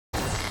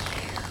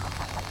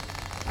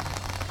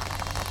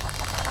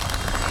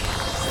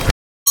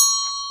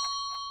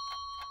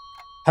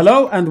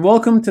Hello and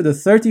welcome to the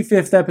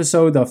 35th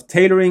episode of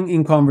Tailoring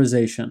in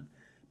Conversation.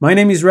 My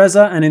name is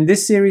Reza, and in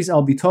this series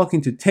I'll be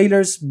talking to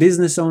tailors,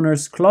 business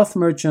owners, cloth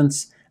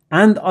merchants,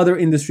 and other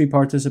industry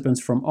participants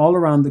from all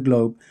around the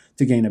globe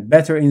to gain a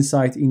better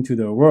insight into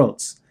their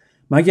worlds.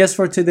 My guest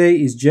for today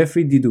is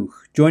Jeffery Diduch,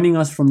 joining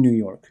us from New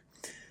York.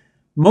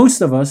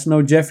 Most of us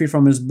know Jeffery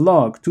from his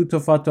blog, Tutto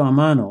Fatto a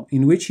Mano,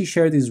 in which he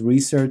shared his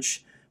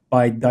research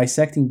by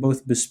dissecting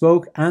both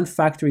bespoke and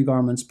factory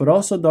garments, but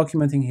also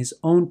documenting his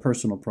own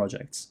personal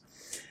projects.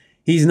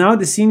 He's now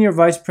the Senior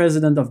Vice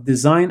President of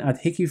Design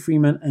at Hickey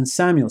Freeman and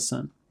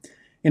Samuelson.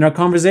 In our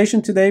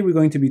conversation today, we're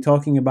going to be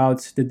talking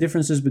about the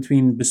differences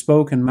between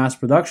bespoke and mass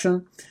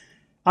production,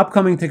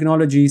 upcoming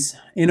technologies,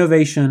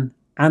 innovation,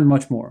 and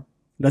much more.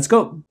 Let's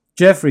go.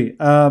 Jeffery,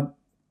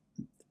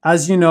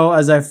 as you know,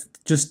 as I've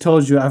just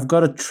told you, I've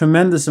got a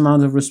tremendous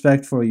amount of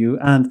respect for you.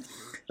 And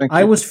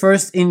I was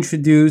first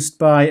introduced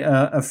by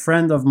a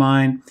friend of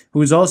mine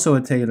who is also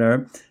a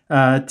tailor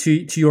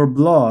to your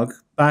blog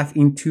back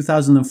in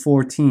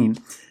 2014.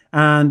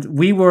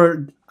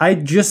 And I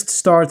just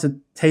started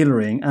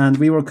tailoring and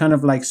we were kind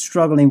of like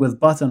struggling with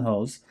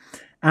buttonholes.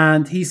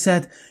 And he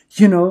said,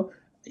 you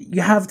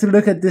have to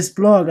look at this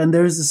blog, and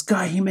there's this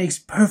guy, he makes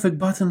perfect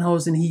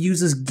buttonholes and he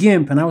uses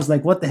GIMP. And I was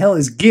like, what the hell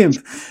is GIMP?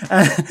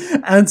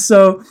 And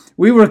so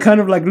we were kind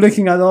of like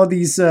looking at all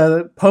these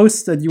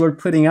posts that you were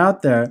putting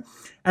out there.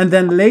 And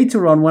then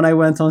later on, when I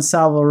went on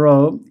Savile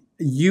Row,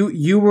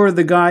 you were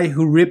the guy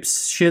who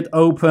rips shit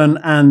open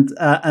and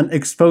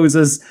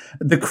exposes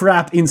the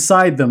crap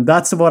inside them.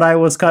 That's what I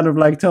was kind of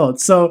like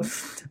told. So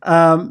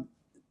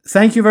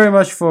thank you very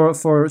much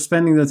for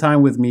spending the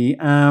time with me.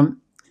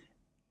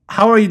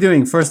 How are you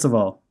doing, first of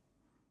all?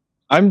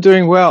 I'm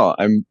doing well.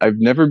 I've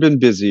never been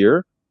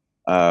busier.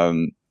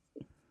 It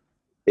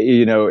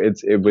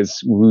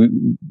was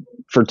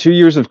for 2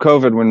 years of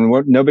COVID when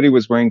nobody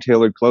was wearing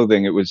tailored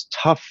clothing. It was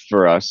tough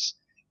for us,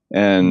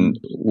 and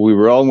we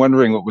were all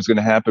wondering what was going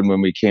to happen when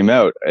we came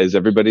out. As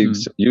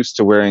everybody's used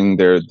to wearing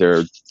their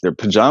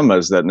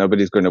pajamas, that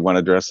nobody's going to want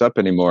to dress up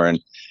anymore. And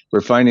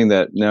we're finding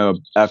that now,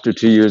 after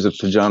 2 years of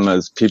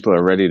pajamas, people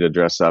are ready to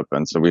dress up,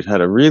 and so we've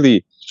had a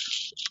really,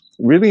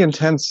 really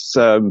intense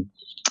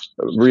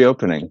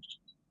reopening.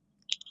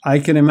 I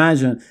can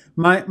imagine.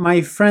 My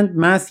friend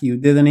Matthew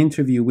did an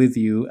interview with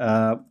you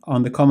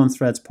on the Common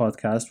Threads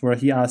podcast where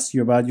he asked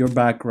you about your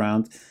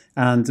background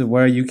and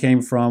where you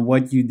came from,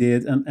 what you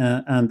did,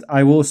 and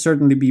I will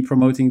certainly be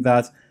promoting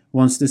that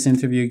once this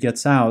interview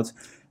gets out.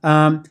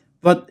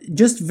 But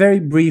just very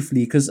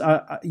briefly, because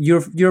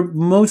you're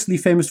mostly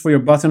famous for your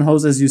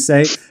buttonholes, as you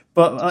say,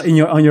 but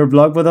on your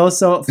blog, but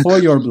also for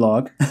your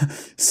blog.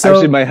 So,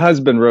 actually, my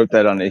husband wrote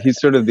that on it. He's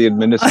sort of the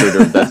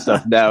administrator of that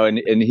stuff now, and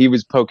he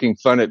was poking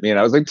fun at me, and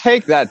I was like,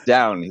 "Take that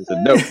down." He said,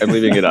 "No, I'm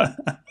leaving it on."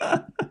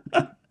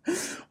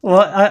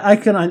 Well, I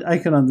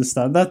can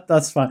understand that.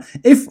 That's fine.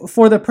 If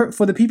for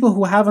the people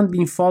who haven't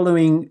been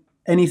following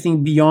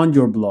anything beyond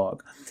your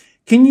blog,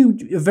 can you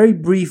very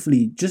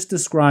briefly just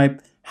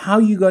describe how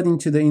you got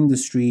into the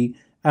industry,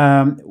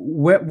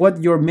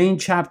 what your main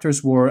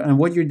chapters were, and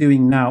what you're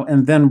doing now,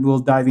 and then we'll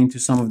dive into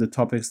some of the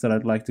topics that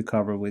I'd like to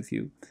cover with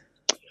you.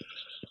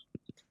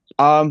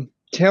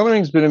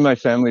 Tailoring's been in my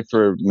family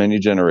for many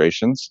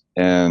generations,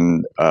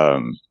 and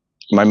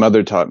my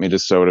mother taught me to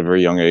sew at a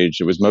very young age.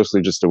 It was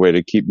mostly just a way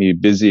to keep me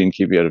busy and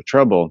keep me out of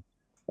trouble.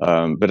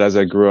 But as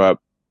I grew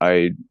up,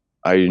 I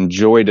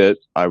enjoyed it.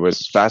 I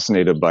was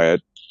fascinated by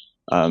it,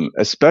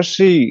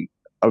 especially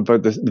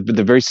about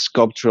the very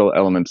sculptural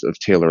elements of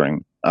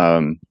tailoring. I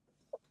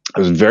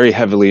was very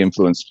heavily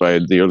influenced by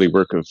the early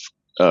work of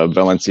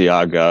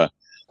Balenciaga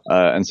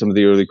and some of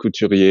the early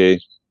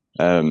couturiers.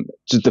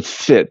 Just the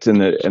fit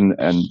and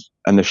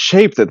the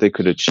shape that they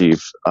could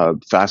achieve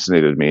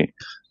fascinated me.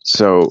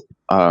 So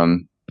I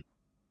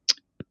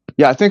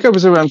think I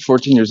was around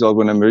 14 years old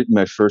when I made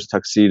my first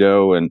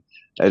tuxedo, and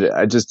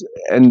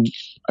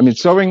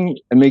sewing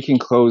and making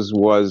clothes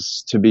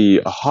was to be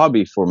a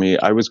hobby for me.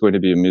 I was going to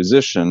be a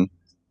musician.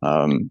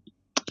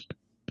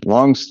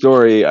 Long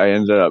story, I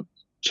ended up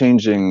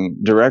changing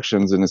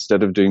directions, and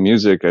instead of doing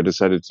music, I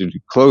decided to do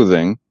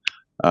clothing.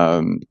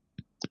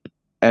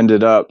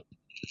 Ended up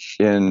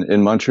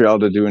in Montreal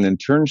to do an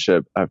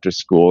internship after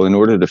school in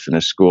order to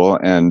finish school,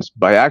 and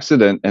by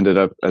accident ended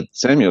up at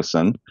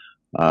Samuelson,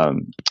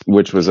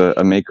 which was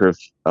a maker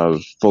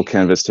of full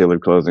canvas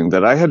tailored clothing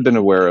that I had been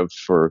aware of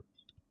for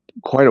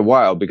quite a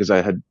while because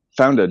I had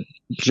found a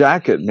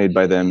jacket made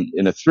by them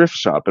in a thrift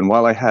shop. And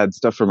while I had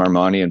stuff from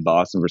Armani and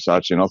Boss and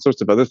Versace and all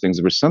sorts of other things,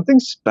 there was something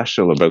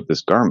special about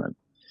this garment.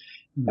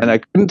 And I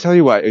couldn't tell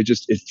you why. It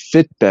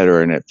fit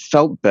better and it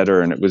felt better,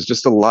 and it was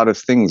just a lot of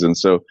things. And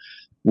so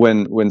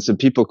when some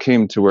people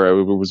came to where I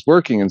was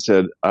working and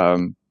said,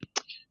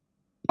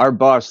 our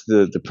boss,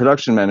 the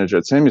production manager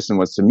at Samuelson,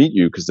 wants to meet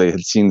you because they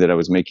had seen that I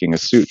was making a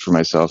suit for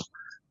myself.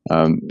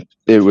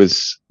 It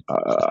was,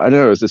 I don't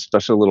know, it was a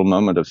special little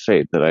moment of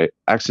fate that I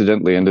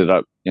accidentally ended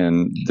up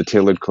in the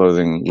tailored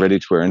clothing,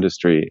 ready-to-wear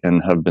industry,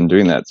 and have been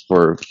doing that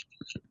for,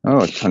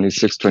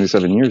 26,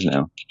 27 years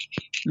now.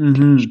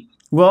 Mm-hmm.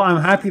 Well,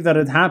 I'm happy that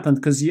it happened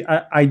because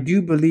I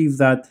do believe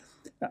that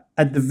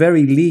at the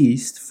very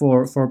least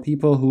for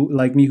people who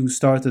like me who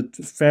started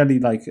fairly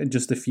like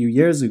just a few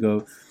years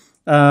ago,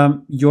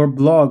 your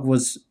blog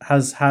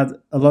has had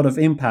a lot of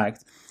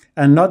impact,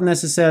 and not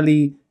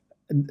necessarily,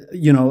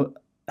 you know,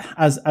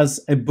 as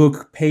a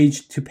book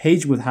page to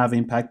page would have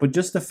impact, but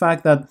just the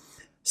fact that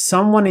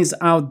someone is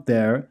out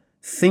there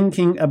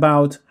thinking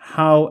about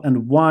how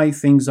and why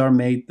things are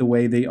made the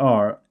way they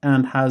are,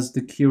 and has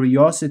the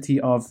curiosity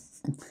of,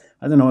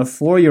 I don't know, a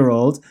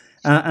 4-year-old,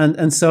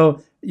 and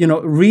so, you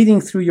know,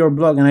 reading through your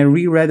blog, and I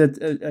reread it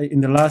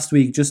in the last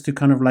week just to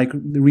kind of like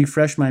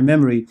refresh my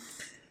memory.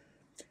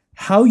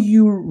 How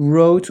you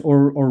wrote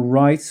or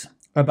write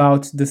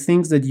about the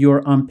things that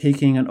you're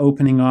unpicking and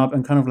opening up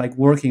and kind of like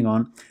working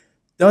on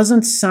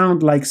doesn't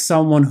sound like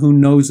someone who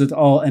knows it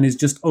all and is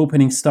just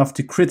opening stuff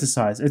to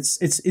criticize.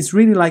 It's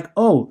really like,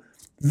 oh,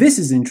 this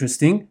is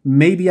interesting.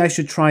 Maybe I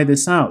should try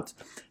this out.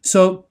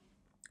 So,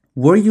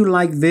 were you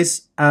like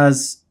this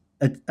as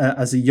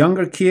a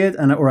younger kid,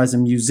 and or as a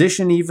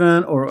musician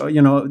even, or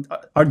you know,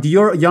 do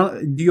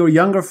your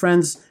younger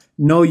friends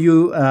know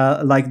you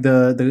like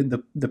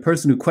the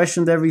person who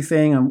questioned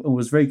everything and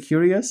was very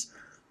curious?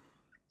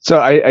 So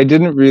I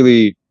didn't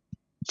really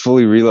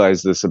fully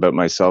realize this about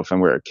myself and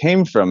where it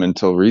came from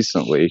until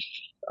recently,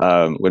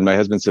 when my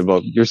husband said,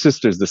 "Well, your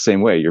sister's the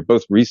same way. You're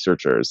both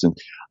researchers." And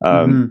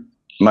Mm-hmm.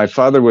 my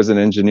father was an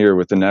engineer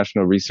with the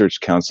National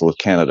Research Council of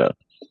Canada.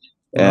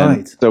 And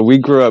Right. so we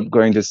grew up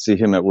going to see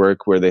him at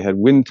work where they had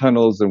wind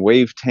tunnels and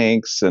wave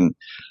tanks and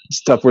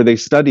stuff where they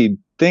studied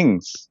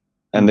things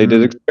and they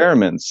did Mm-hmm.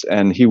 experiments.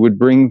 And he would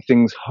bring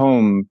things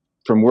home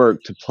from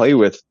work to play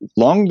with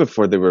long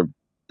before they were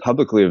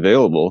publicly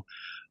available.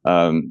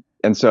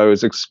 And so I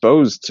was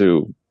exposed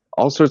to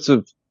all sorts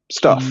of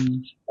stuff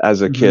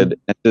as a Mm-hmm. kid,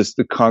 and just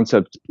the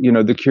concept, you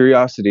know, the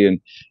curiosity. And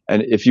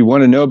if you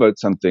want to know about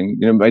something,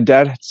 you know, my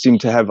dad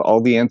seemed to have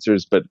all the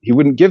answers, but he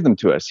wouldn't give them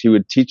to us. He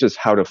would teach us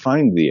how to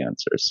find the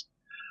answers.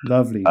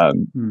 Lovely.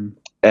 Um, Mm.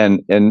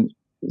 and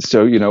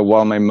so, you know,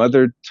 while my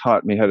mother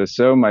taught me how to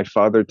sew, my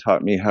father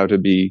taught me how to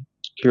be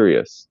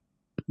curious.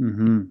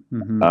 Mm-hmm.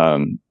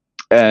 Mm-hmm.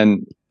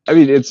 And I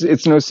mean,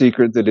 it's no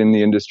secret that in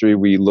the industry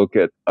we look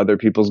at other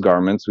people's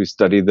garments, we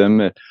study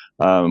them,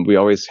 we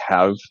always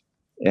have.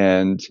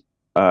 And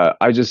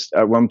I just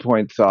at one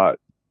point thought,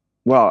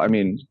 well, I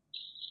mean,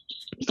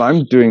 if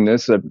I'm doing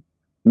this,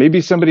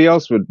 maybe somebody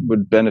else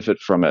would benefit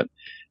from it.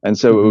 And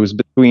so it was Mm-hmm.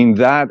 between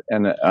that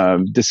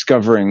and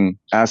discovering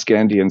Ask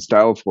Andy and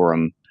Style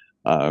Forum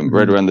right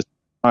Mm-hmm. around the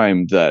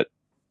time that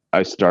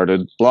I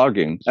started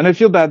blogging. And I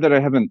feel bad that I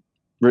haven't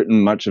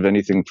written much of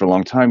anything for a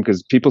long time,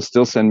 because people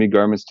still send me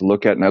garments to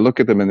look at, and I look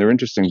at them and they're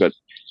interesting, but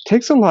it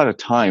takes a lot of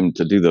time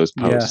to do those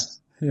Yeah. posts.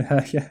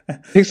 Yeah. Yeah.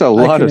 It takes a I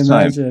lot can of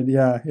time. imagine.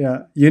 Yeah. Yeah.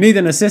 You need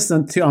an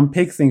assistant to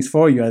unpick things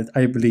for you,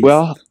 I believe.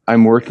 Well,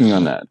 I'm working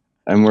on that.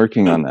 I'm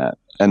working on that.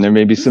 And there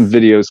may be some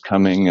videos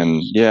coming,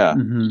 and yeah,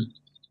 Mm-hmm.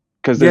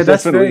 because Yeah, there's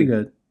that's very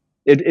definitely,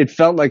 good. it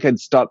felt like I'd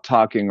stopped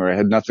talking or I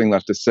had nothing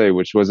left to say,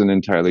 which wasn't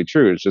entirely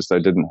true. It's just I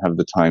didn't have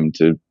the time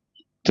to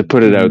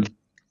put it out Mm-hmm.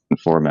 in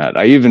format.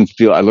 I even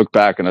feel, I look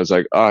back and I was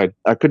like, oh,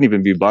 I couldn't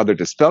even be bothered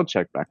to spell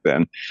check back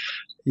then.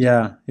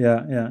 Yeah, yeah,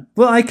 yeah.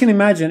 Well, I can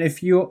imagine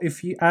if you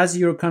as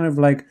you're kind of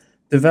like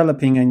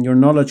developing and your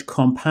knowledge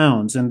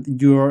compounds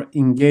and you're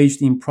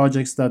engaged in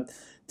projects that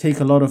take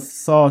a lot of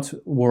thought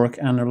work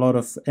and a lot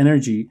of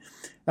energy,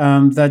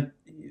 that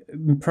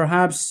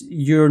perhaps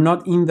you're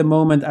not in the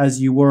moment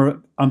as you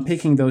were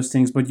unpicking those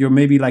things, but you're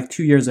maybe like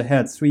 2 years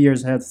ahead, 3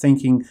 years ahead,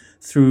 thinking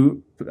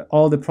through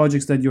all the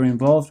projects that you're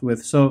involved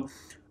with. So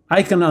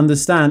I can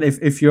understand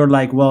if you're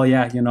like, well,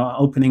 yeah, you know,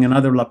 opening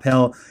another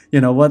lapel, you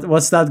know,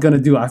 what's that going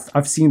to do?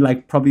 I've seen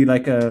like probably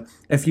like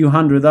a few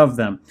hundred of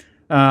them,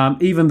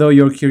 even though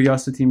your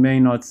curiosity may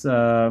not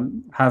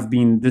have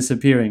been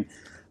disappearing.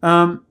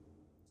 Um,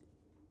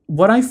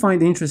 what I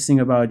find interesting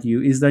about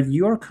you is that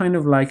you're kind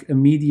of like a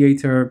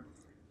mediator,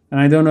 and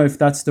I don't know if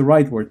that's the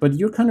right word, but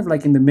you're kind of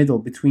like in the middle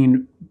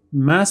between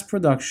mass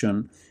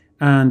production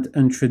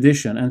and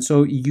tradition. And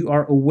so you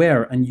are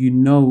aware and you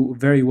know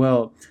very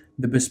well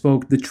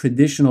the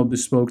traditional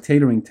bespoke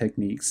tailoring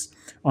techniques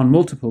on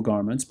multiple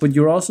garments, but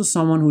you're also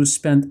someone who's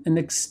spent an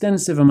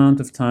extensive amount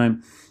of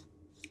time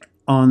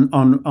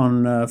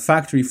on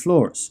factory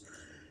floors.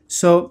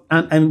 So,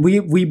 and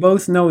we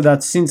both know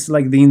that since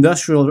like the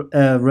industrial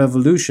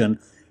revolution,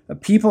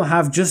 people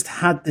have just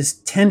had this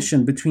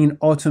tension between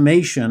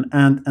automation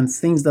and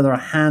things that are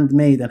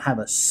handmade and have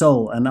a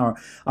soul and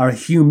are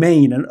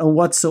humane and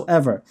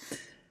whatsoever.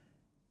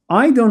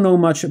 I don't know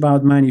much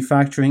about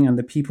manufacturing and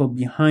the people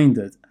behind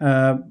it,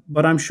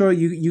 but I'm sure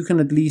you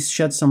can at least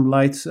shed some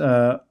light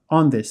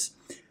on this.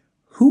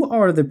 Who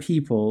are the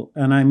people,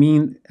 and I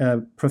mean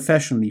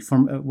professionally,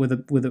 from with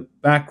a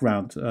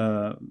background?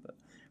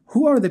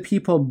 Who are the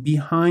people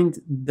behind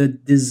the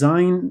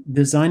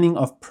designing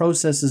of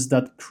processes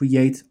that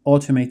create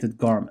automated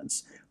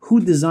garments?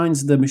 Who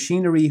designs the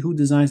machinery? Who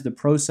designs the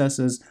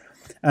processes?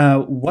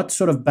 What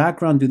sort of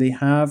background do they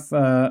have?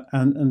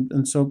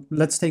 And so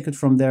let's take it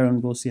from there,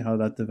 and we'll see how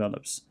that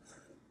develops.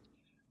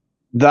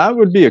 That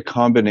would be a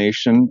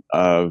combination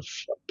of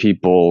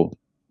people,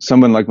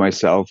 someone like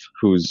myself,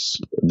 who's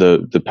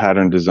the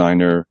pattern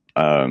designer,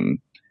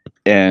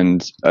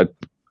 and a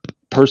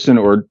person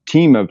or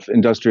team of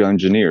industrial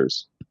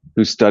engineers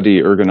who study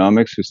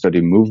ergonomics, who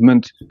study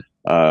movement,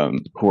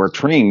 who are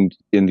trained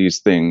in these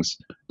things.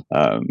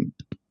 Um,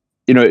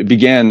 it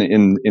began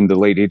in the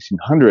late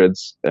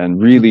 1800s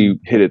and really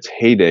hit its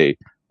heyday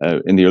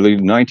in the early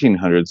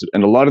 1900s.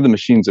 And a lot of the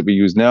machines that we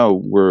use now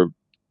were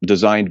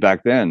designed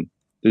back then.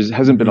 There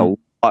hasn't been a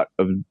lot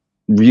of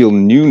real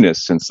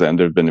newness since then.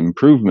 There have been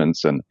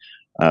improvements and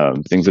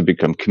things have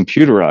become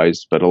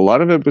computerized, but a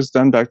lot of it was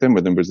done back then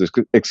when there was this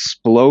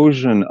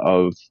explosion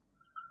of,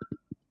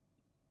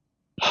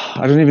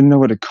 I don't even know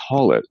what to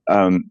call it.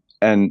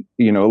 And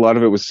a lot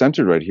of it was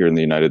centered right here in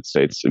the United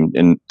States,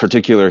 in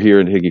particular here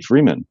in Higgy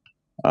Freeman.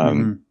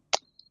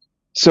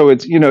 So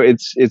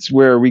it's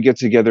where we get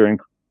together and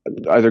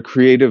either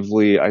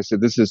creatively, I said,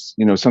 this is,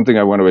 something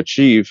I want to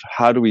achieve.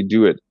 How do we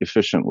do it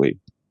efficiently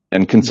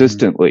and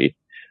consistently?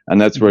 And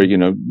that's where,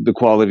 the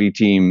quality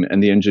team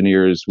and the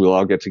engineers will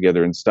all get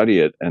together and study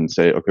it and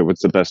say, okay,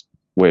 what's the best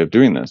way of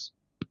doing this?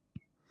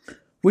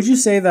 Would you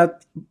say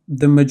that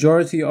the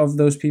majority of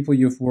those people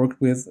you've worked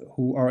with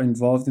who are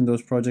involved in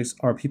those projects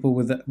are people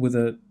with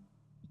a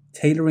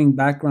tailoring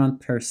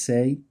background per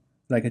se,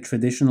 like a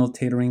traditional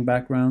tailoring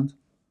background?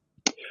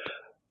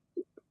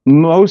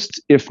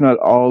 Most, if not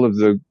all, of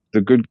the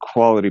good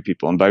quality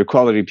people, and by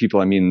quality people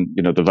I mean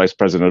the vice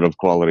president of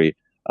quality,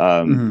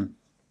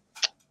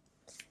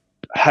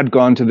 had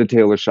gone to the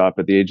tailor shop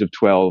at the age of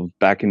 12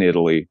 back in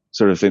Italy,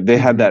 sort of thing. They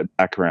had that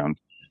background.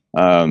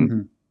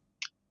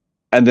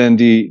 And then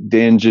the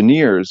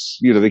engineers,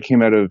 they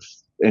came out of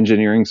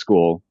engineering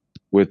school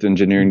with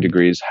engineering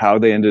degrees. How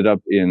they ended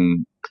up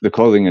in the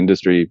clothing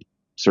industry,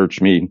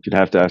 search me. You'd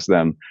have to ask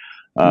them.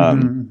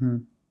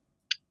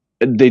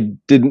 They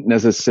didn't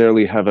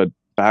necessarily have a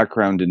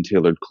background in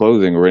tailored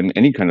clothing or in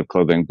any kind of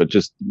clothing, but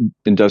just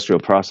industrial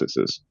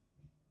processes.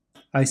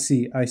 I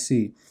see.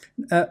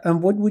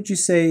 And what would you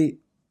say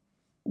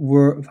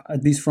were,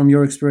 at least from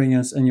your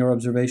experience and your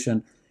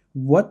observation,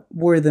 what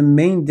were the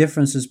main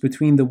differences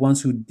between the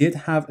ones who did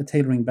have a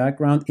tailoring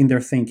background in their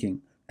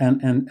thinking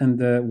and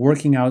the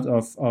working out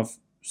of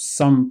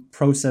some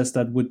process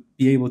that would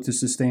be able to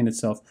sustain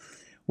itself?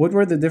 What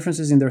were the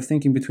differences in their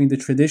thinking between the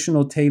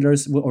traditional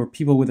tailors or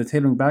people with a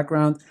tailoring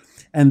background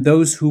and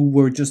those who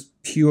were just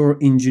pure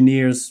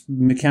engineers,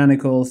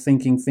 mechanical,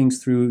 thinking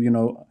things through, in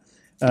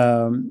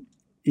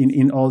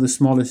all the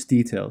smallest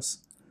details?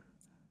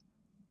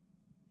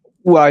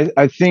 Well,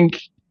 I think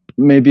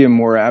maybe a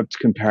more apt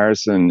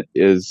comparison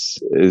is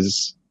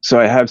so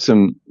I have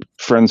some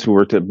friends who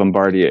worked at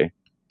Bombardier,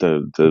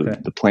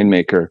 the plane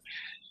maker,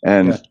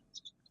 and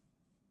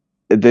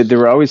they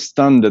were always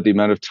stunned at the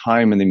amount of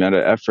time and the amount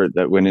of effort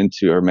that went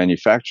into our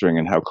manufacturing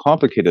and how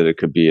complicated it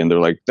could be. And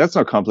they're like, that's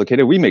not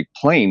complicated. We make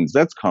planes.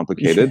 That's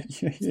complicated.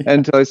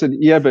 Until I said,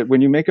 yeah, but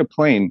when you make a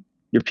plane,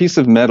 your piece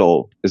of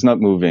metal is not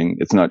moving,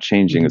 it's not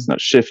changing, it's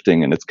not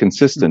shifting, and it's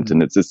consistent,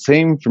 and it's the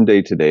same from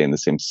day to day, and the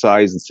same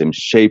size, and same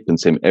shape, and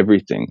same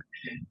everything.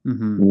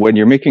 When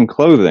you're making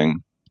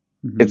clothing,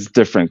 it's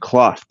different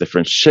cloth,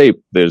 different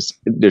shape. There's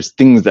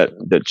things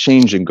that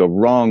change and go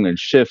wrong and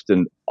shift,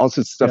 and all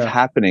sorts of stuff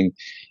happening,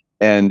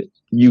 and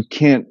you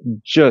can't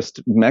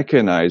just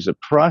mechanize a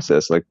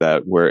process like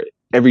that where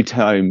every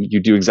time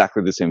you do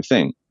exactly the same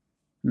thing.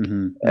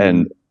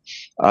 And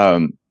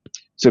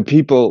so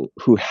people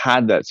who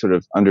had that sort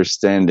of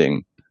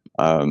understanding,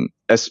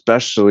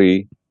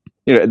 especially,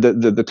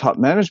 the top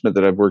management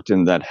that I've worked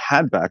in that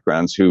had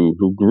backgrounds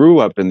who grew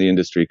up in the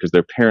industry because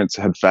their parents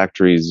had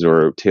factories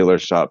or tailor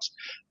shops,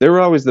 they were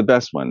always the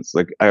best ones.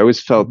 Like I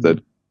always felt that,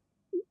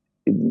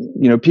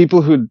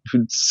 people who'd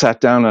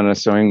sat down on a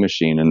sewing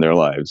machine in their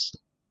lives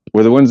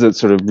were the ones that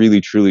sort of really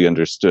truly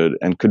understood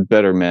and could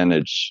better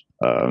manage,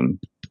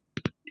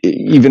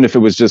 even if it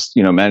was just,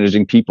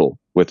 managing people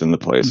within the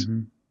place.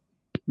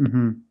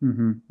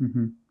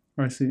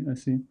 I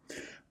see.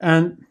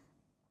 And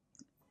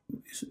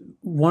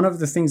one of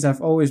the things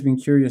I've always been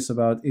curious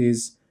about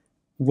is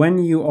when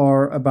you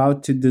are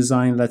about to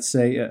design, let's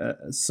say,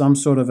 some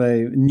sort of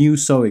a new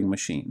sewing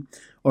machine,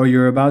 or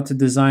you're about to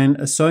design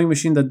a sewing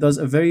machine that does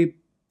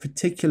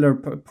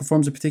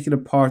performs a particular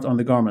part on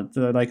the garment,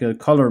 like a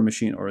collar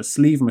machine or a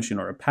sleeve machine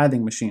or a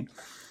padding machine.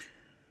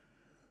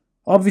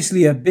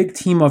 Obviously, a big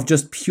team of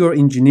just pure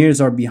engineers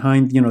are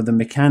behind, the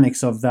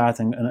mechanics of that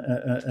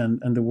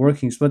and the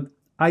workings. But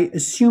I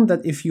assume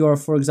that if you are,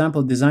 for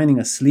example, designing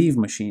a sleeve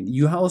machine,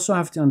 you also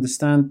have to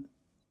understand,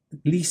 at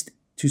least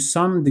to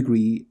some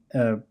degree,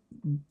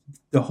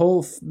 the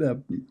whole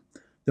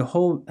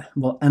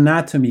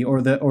anatomy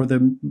or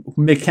the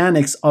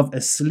mechanics of a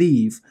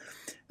sleeve,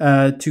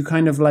 to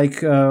kind of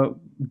like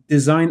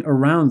design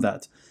around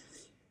that.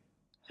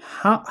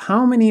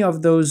 How many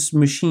of those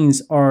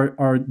machines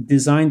are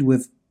designed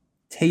with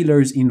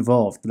tailors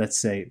involved, let's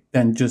say,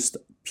 than just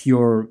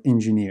pure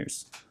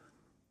engineers?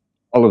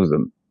 All of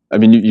them. I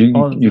mean,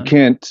 you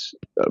can't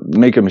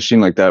make a machine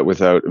like that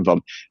without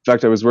involvement. In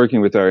fact, I was working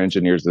with our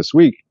engineers this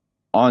week,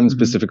 on Mm-hmm.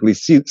 specifically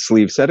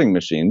sleeve setting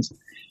machines.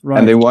 Right.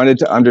 And they wanted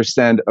to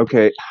understand,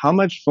 okay, how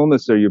much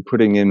fullness are you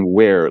putting in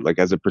where, like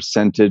as a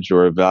percentage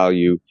or a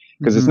value?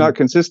 Because it's not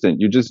consistent.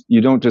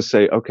 You don't just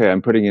say, okay,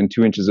 I'm putting in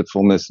 2 inches of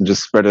fullness and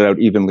just spread it out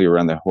evenly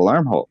around the whole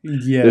armhole.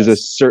 There's a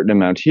Yes. certain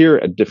amount here,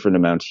 a different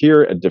amount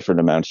here, a different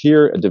amount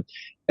here,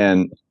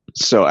 and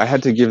so I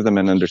had to give them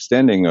an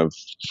understanding of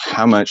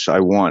how much I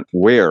want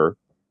where,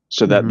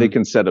 so that they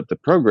can set up the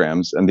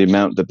programs and the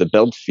amount that the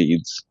belt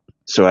feeds,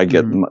 so I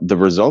get the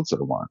results I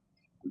want.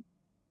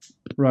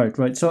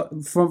 Right. So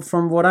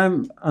from what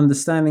I'm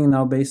understanding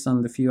now, based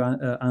on the few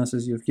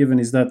answers you've given,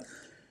 is that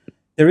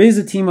there is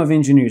a team of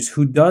engineers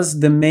who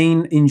does the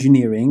main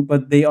engineering,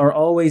 but they are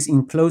always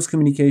in close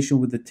communication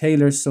with the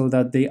tailors, so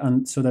that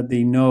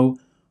they know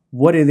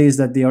what it is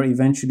that they are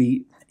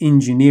eventually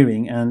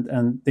engineering,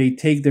 and they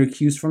take their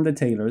cues from the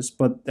tailors,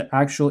 but the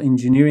actual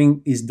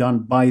engineering is done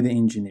by the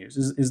engineers.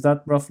 Is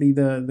that roughly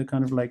the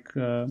kind of like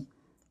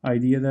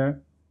idea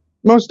there?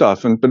 Most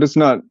often, but it's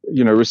not,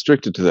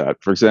 restricted to that.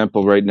 For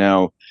example, right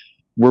now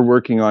we're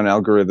working on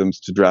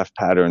algorithms to draft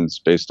patterns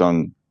based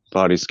on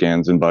body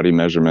scans and body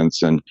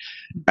measurements. And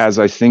as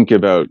I think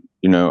about,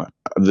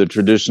 the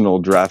traditional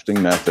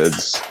drafting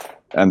methods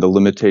and the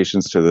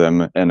limitations to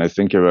them, and I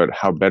think about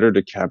how better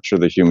to capture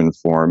the human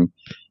form,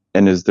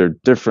 and is there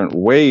different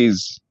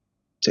ways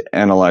to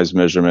analyze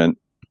measurement,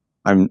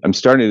 I'm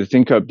starting to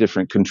think up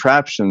different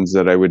contraptions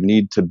that I would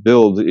need to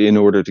build in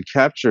order to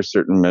capture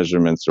certain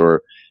measurements,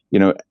 or,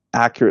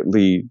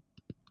 accurately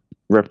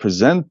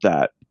represent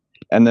that.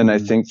 And then I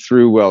think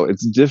through, well,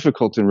 it's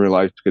difficult in real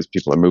life because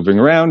people are moving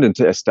around, and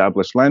to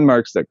establish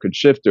landmarks that could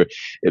shift, or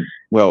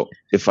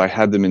if I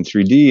had them in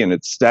 3D and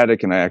it's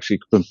static and I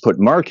actually can put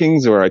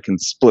markings, or I can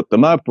split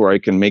them up, or I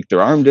can make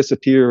their arm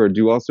disappear, or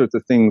do all sorts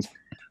of things,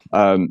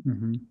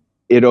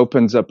 it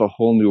opens up a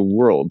whole new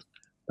world.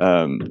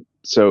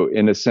 So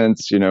in a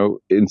sense,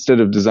 instead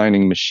of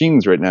designing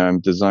machines right now, I'm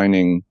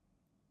designing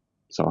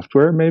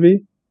software,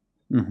 maybe,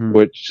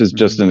 which is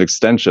just an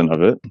extension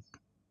of it.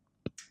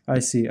 I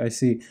see.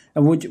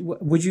 And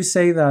would you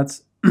say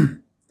that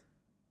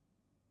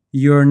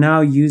you're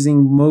now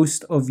using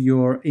most of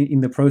your,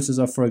 in the process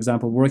of, for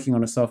example, working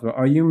on a software,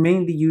 are you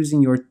mainly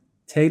using your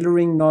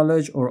tailoring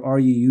knowledge, or are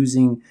you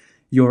using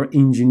your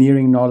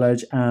engineering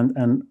knowledge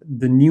and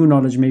the new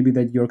knowledge maybe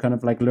that you're kind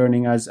of like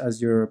learning as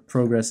you're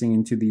progressing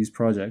into these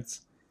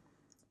projects?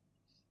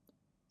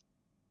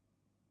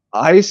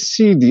 I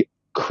see the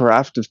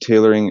craft of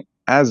tailoring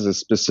as a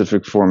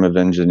specific form of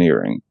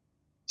engineering.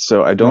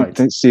 So I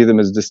don't see them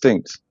as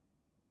distinct.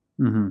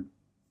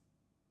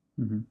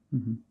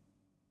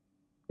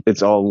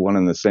 It's all one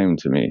and the same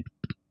to me.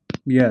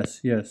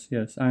 Yes.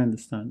 I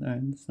understand.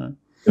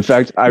 In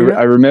fact, I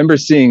remember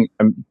seeing,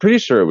 I'm pretty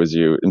sure it was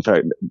you, in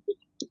fact,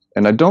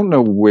 and I don't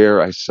know where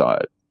I saw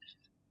it,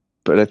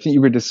 but I think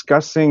you were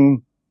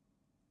discussing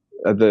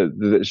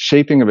the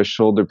shaping of a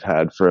shoulder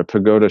pad for a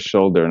pagoda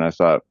shoulder, and I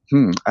thought,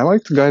 I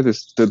like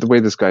the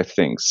way this guy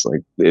thinks.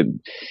 Like it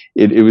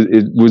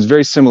was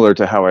very similar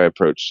to how I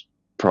approach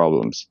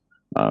problems.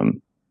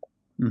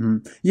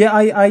 Yeah,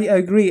 I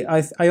agree.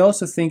 I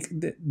also think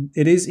that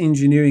it is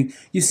engineering.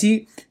 You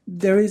see,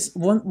 there is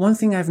one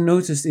thing I've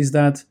noticed is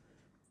that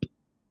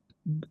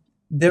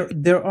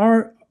there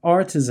are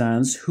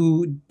artisans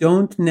who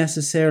don't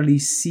necessarily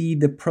see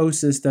the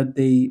process that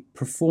they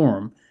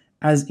perform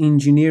as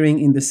engineering,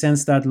 in the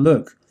sense that,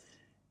 look,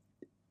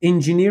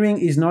 engineering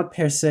is not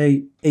per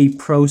se a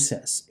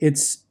process.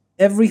 It's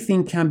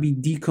everything can be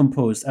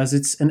decomposed as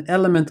it's an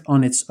element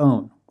on its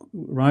own,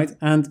 right?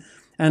 And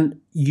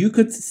you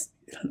could,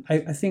 I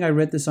think I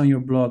read this on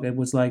your blog. It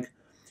was like,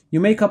 you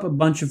make up a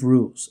bunch of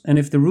rules, and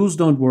if the rules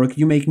don't work,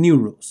 you make new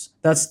rules.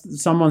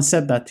 That's, someone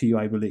said that to you,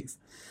 I believe.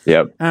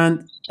 Yeah.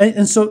 And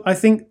so I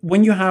think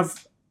when you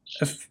have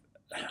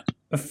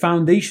a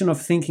foundation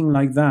of thinking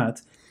like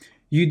that,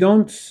 you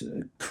don't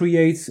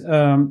create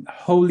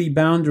holy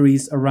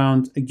boundaries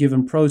around a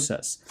given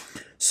process.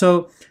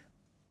 So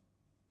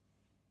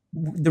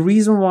the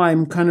reason why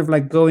I'm kind of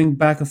like going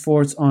back and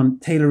forth on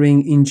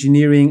tailoring,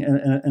 engineering,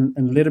 and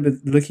a little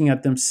bit looking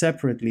at them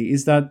separately,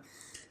 is that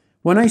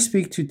when I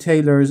speak to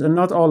tailors, and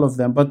not all of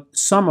them, but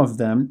some of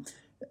them,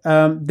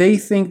 they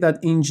think that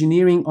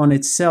engineering on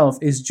itself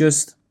is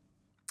just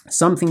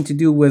something to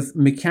do with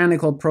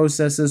mechanical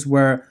processes,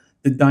 where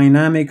the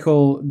dynamics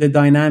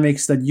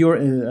that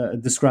you're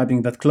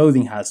describing that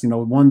clothing has,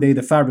 one day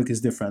the fabric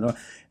is different, or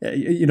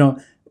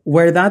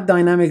where that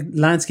dynamic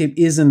landscape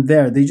isn't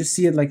there. They just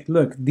see it like,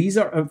 look, these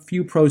are a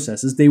few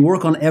processes, they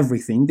work on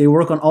everything, they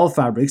work on all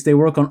fabrics, they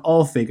work on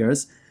all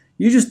figures.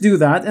 You just do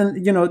that,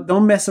 and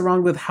don't mess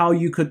around with how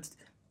you could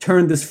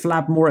turn this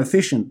flap more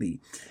efficiently.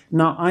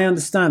 Now, I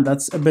understand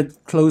that's a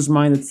bit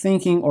closed-minded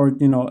thinking, or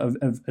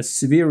a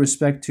severe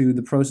respect to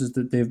the process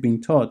that they've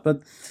been taught.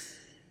 But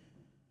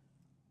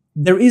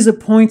there is a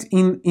point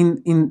in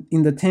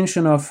the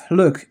tension of,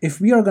 look,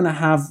 if we are going to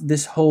have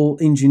this whole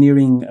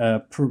engineering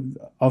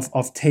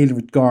of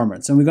tailored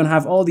garments, and we're going to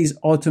have all these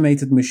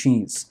automated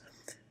machines,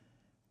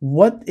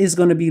 what is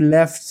going to be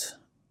left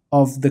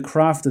of the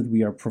craft that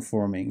we are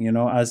performing,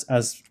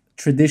 as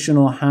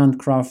traditional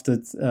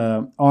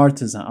handcrafted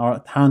artisan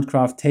or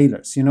handcraft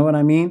tailors. You know what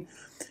I mean?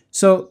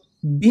 So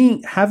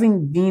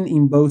having been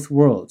in both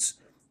worlds,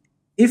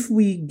 if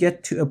we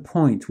get to a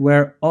point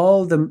where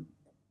all the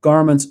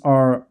garments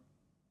are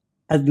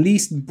at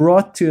least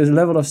brought to a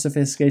level of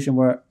sophistication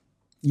where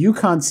you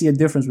can't see a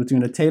difference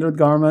between a tailored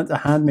garment, a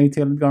handmade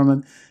tailored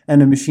garment,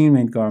 and a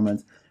machine-made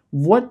garment,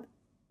 what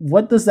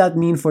does that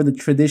mean for the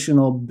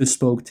traditional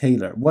bespoke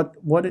tailor?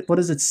 What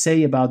does it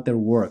say about their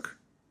work?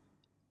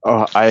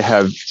 Oh, I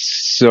have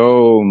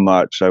so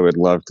much I would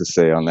love to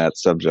say on that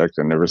subject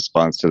in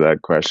response to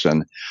that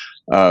question.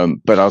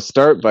 But I'll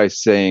start by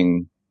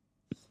saying,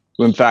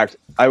 in fact,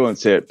 I won't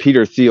say it.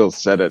 Peter Thiel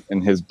said it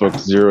in his book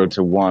 0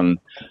 to 1.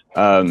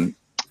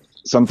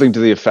 Something to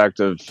the effect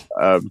of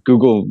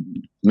Google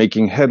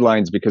making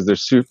headlines because their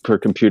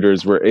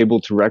supercomputers were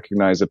able to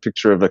recognize a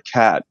picture of a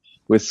cat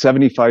with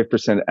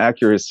 75%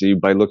 accuracy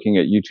by looking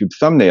at YouTube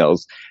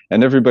thumbnails.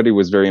 And everybody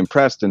was very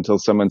impressed until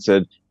someone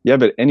said, yeah,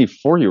 but any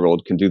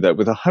 4-year-old can do that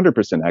with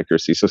 100%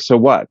 accuracy. So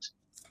what?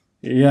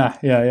 Yeah.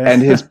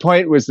 And his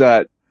point was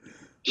that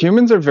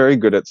humans are very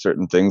good at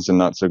certain things and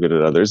not so good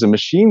at others, and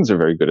machines are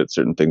very good at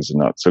certain things and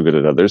not so good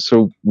at others.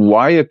 So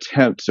why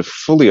attempt to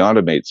fully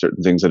automate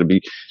certain things that would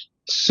be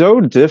so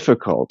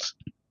difficult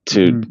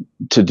to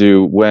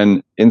do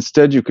when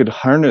instead you could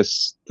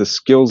harness the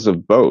skills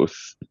of both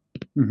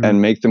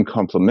and make them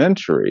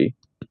complementary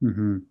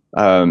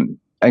and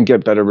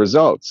get better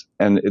results?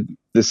 And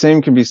the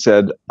same can be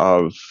said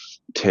of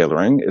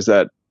tailoring, is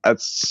that at a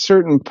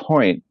certain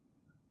point,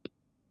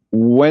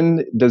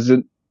 when does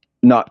it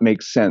not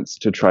make sense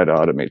to try to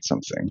automate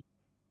something?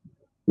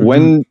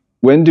 When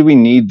do we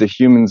need the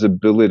human's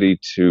ability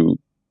to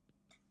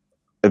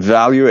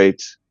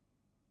evaluate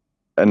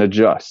and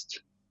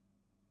adjust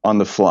on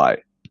the fly?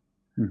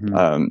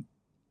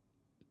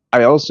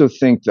 I also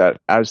think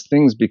that as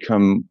things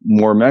become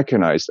more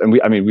mechanized, and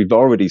we've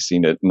already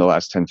seen it in the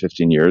last 10,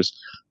 15 years,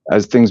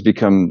 as things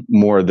become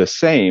more the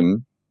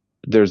same,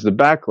 there's the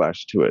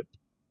backlash to it,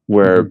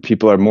 where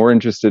people are more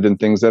interested in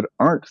things that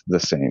aren't the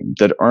same,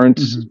 that aren't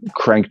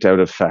cranked out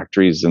of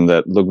factories and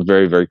that look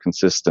very, very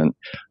consistent.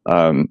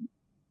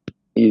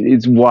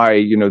 It's why,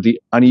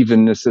 the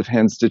unevenness of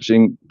hand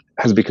stitching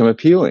has become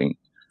appealing.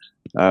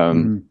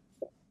 There's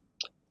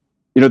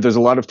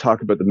a lot of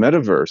talk about the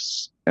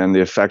metaverse and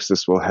the effects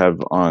this will have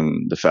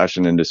on the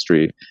fashion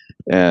industry,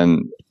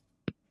 and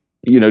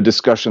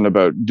discussion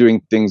about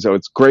doing things. Oh,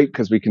 it's great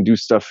because we can do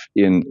stuff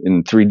in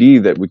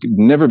 3D that we could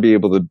never be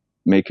able to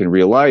make in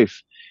real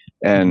life.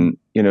 And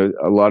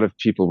a lot of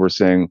people were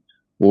saying,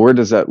 well, where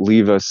does that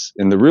leave us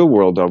in the real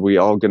world? Are we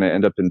all going to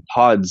end up in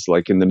pods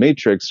like in the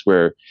Matrix,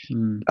 where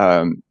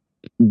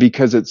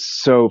because it's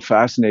so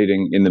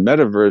fascinating in the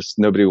metaverse,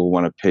 nobody will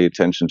want to pay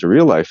attention to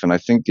real life? And I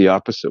think the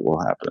opposite will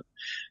happen,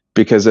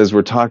 because as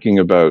we're talking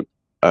about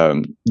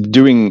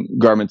doing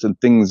garments and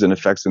things and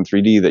effects in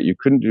 3D that you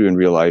couldn't do in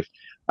real life,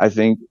 I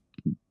think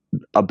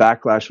a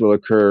backlash will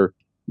occur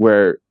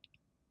where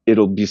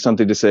it'll be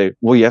something to say,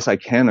 well, yes, I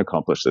can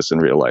accomplish this in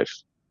real life.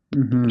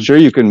 Sure,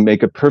 you can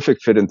make a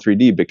perfect fit in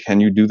 3D, but can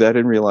you do that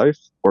in real life?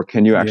 Or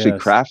can you actually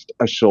craft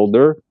a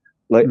shoulder,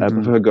 like a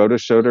pagoda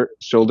shoulder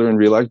in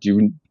real life?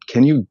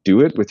 Can you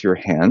do it with your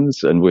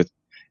hands and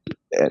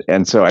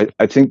so I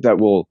think that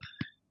will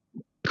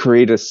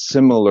create a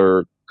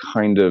similar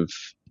kind of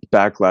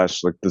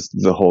backlash, like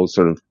the whole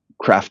sort of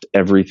craft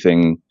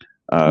everything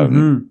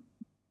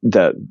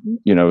that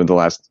in the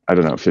last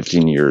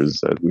 15 years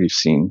that we've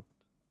seen.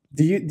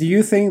 Do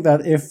you think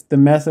that if the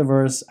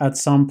metaverse at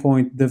some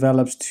point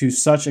develops to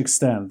such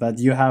extent that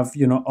you have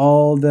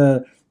all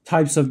the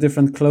types of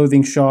different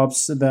clothing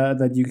shops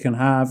that you can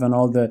have and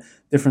all the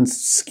different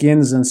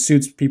skins and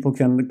suits people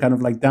can kind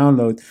of like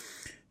download,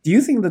 do you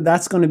think that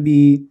that's going to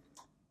be,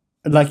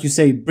 like you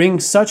say, bring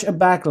such a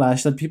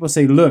backlash that people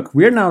say, look,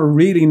 we're now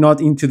really not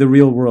into the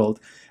real world?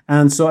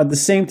 And so at the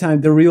same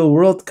time, the real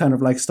world kind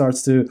of like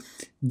starts to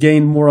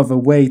gain more of a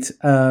weight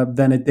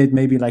than it did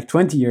maybe like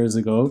 20 years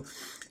ago.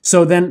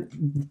 So then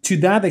to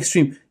that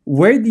extreme,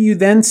 where do you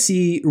then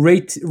see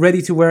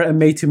ready to wear and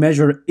made to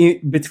measure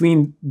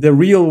between the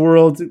real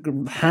world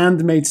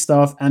handmade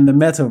stuff and the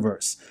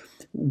metaverse?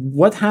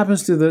 What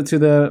happens to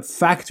the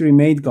factory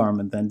made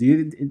garment then?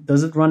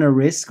 Does it run a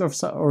risk of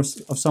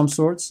some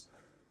sorts?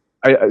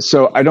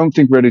 So I don't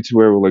think ready to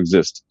wear will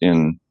exist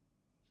in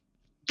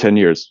 10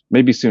 years,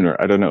 maybe sooner.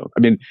 I don't know.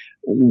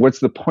 What's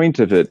the point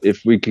of it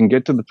if we can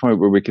get to the point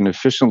where we can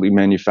efficiently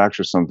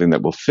manufacture something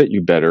that will fit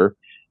you better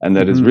and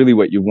that is really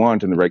what you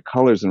want and the right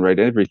colors and right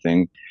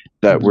everything,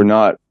 that we're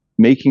not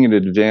making it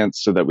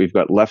advanced so that we've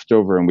got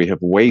leftover and we have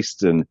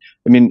waste? And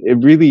it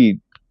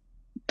really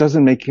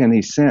doesn't make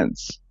any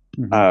sense.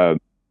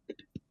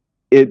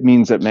 It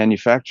means that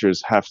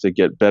manufacturers have to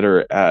get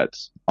better at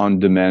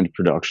on-demand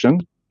production.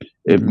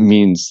 It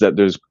means that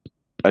there's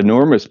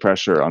enormous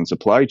pressure on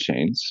supply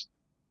chains.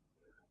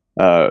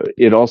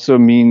 It also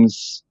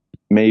means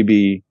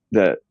maybe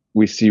that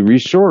we see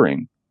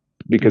reshoring,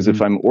 because if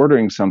I'm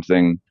ordering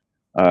something,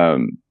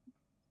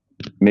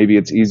 maybe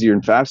it's easier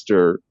and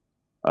faster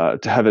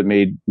to have it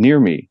made near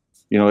me.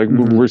 Like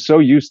we're so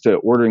used to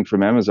ordering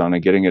from Amazon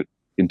and getting it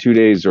in 2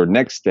 days or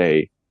next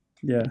day.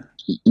 Yeah.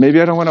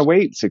 Maybe I don't want to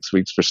wait 6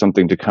 weeks for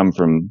something to come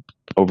from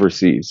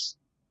overseas.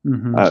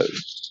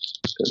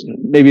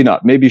 Maybe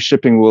not. Maybe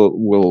shipping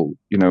will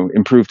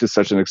improve to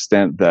such an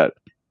extent that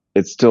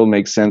it still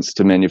makes sense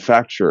to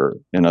manufacture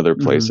in other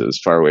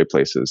places, faraway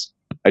places.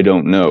 I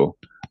don't know.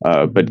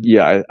 But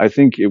yeah, I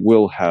think it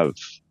will have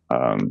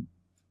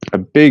a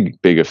big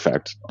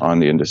effect on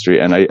the industry.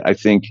 And I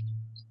think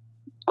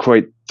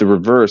quite the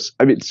reverse.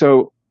 I mean,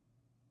 so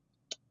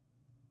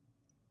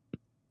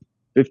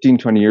 15,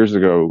 20 years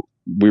ago,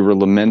 we were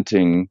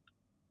lamenting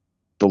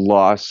the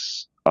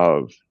loss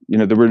of,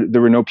 there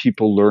were no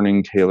people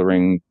learning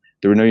tailoring.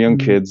 There were no young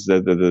kids.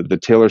 The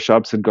tailor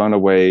shops had gone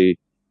away.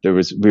 There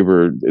was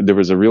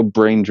a real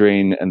brain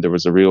drain, and there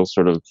was a real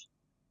sort of,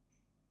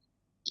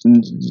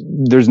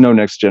 there's no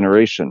next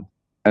generation.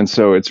 And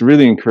so it's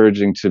really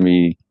encouraging to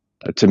me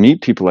to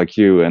meet people like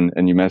you,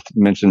 and you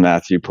mentioned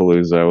Matthew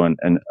Paluzzo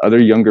and other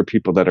younger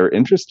people that are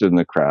interested in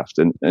the craft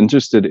and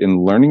interested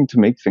in learning to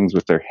make things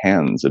with their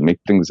hands and make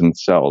things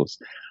themselves.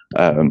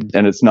 And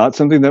it's not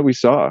something that we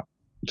saw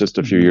just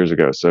a few years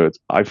ago. So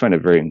I find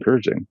it very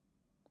encouraging.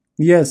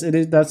 Yes, it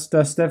is. That's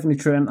definitely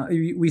true, and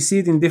we see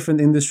it in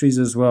different industries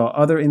as well.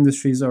 Other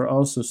industries are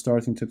also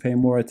starting to pay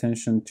more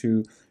attention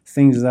to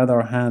things that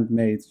are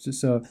handmade.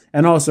 So,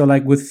 and also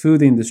like with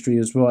food industry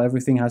as well,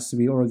 everything has to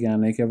be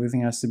organic.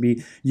 Everything has to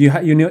be you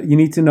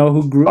need to know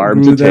who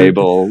farm grew to them.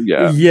 table.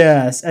 Yeah.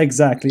 Yes,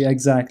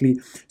 exactly.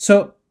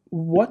 So,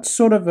 what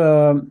sort of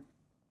a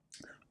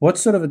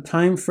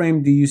time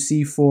frame do you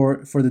see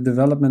for the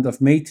development of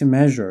made to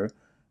measure,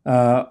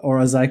 or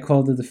as I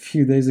called it a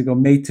few days ago,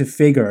 made to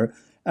figure?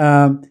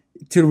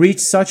 To reach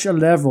such a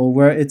level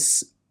where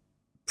it's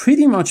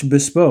pretty much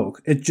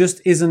bespoke. It just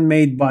isn't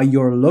made by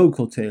your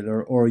local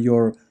tailor or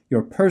your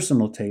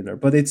personal tailor,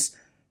 but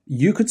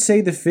you could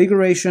say the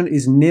figuration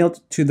is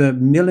nailed to the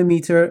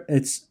millimeter.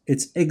 It's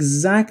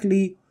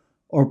exactly,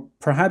 or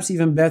perhaps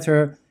even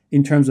better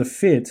in terms of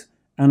fit,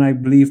 and I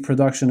believe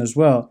production as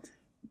well,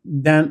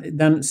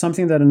 than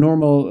something that a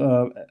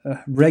normal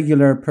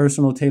regular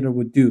personal tailor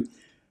would do.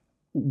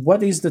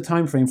 What is the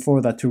time frame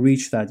for that to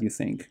reach that, you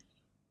think?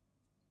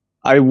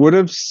 I would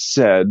have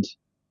said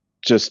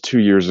just 2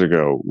 years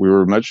ago, we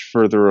were much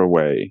further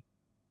away.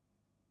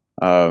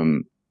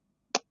 And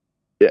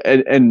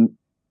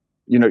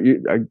you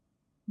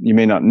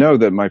may not know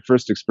that my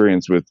first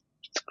experience with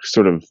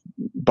sort of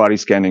body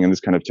scanning and this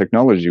kind of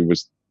technology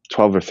was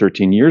 12 or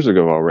 13 years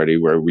ago already,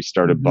 where we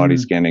started body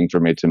scanning for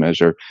made to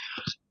measure,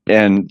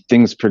 and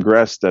things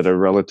progressed at a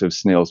relative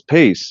snail's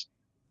pace.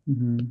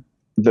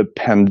 The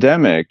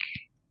pandemic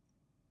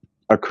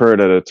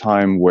occurred at a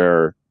time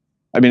where,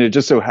 I mean, it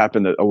just so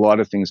happened that a lot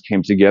of things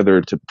came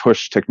together to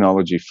push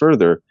technology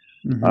further,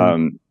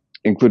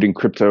 including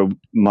crypto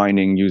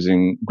mining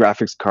using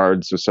graphics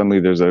cards. So suddenly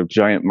there's a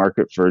giant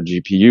market for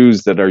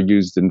GPUs that are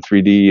used in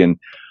 3D,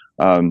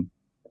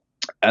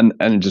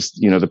 and just,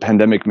 the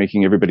pandemic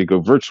making everybody go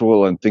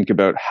virtual and think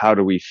about how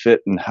do we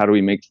fit and how do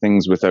we make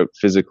things without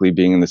physically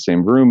being in the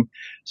same room.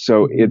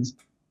 So it's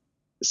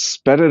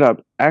sped it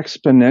up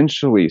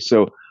exponentially.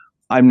 So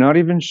I'm not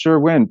even sure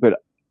when, but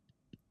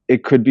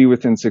it could be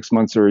within 6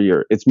 months or a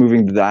year. It's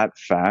moving that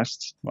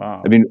fast.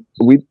 Wow. I mean,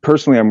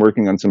 I'm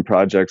working on some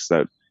projects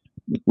that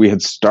we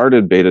had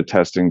started beta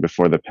testing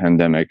before the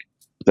pandemic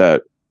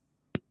that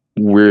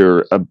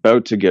we're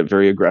about to get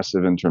very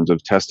aggressive in terms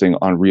of testing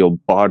on real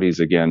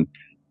bodies again,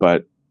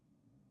 but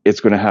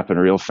it's going to happen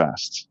real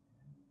fast.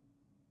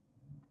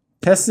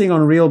 Testing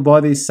on real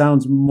bodies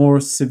sounds more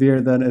severe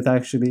than it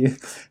actually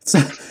is.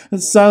 It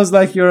sounds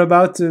like you're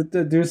about to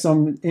do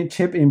some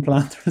chip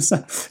implant or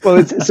something. Well,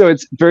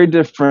 it's very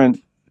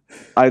different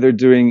either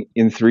doing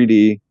in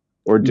 3D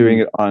or doing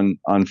it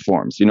on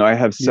forms. I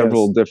have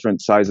several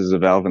different sizes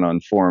of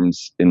Alvenon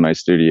forms in my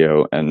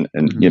studio, and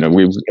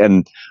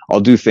I'll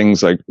do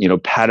things like,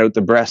 pad out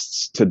the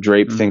breasts to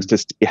drape things to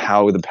see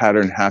how the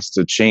pattern has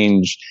to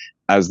change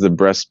as the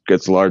breast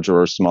gets larger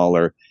or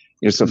smaller,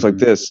 stuff like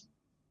this.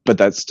 But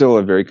that's still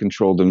a very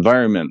controlled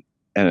environment,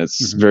 and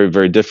it's very,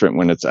 very different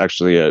when it's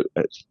actually a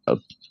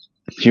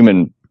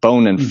human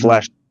bone and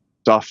flesh,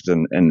 soft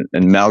and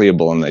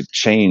malleable, and they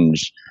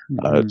change.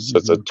 So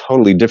it's a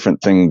totally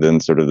different thing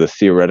than sort of the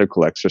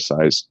theoretical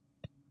exercise.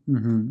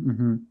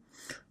 In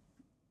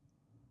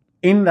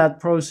that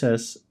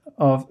process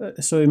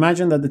so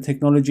imagine that the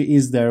technology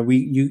is there.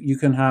 You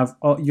can have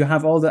you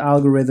have all the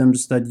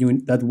algorithms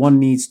that one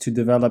needs to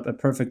develop a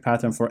perfect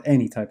pattern for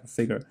any type of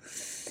figure.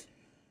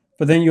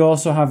 But then you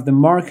also have the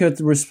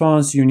market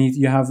response.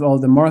 You have all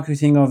the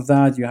marketing of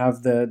that. You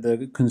have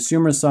the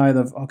consumer side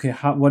of, okay,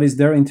 what is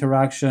their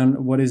interaction?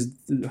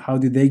 How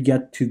do they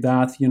get to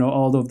that?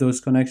 All of those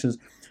connections.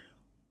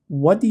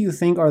 What do you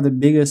think are the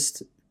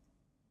biggest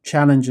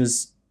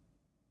challenges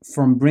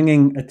from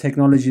bringing a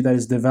technology that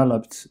is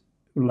developed,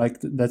 like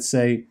let's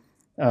say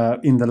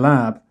in the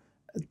lab,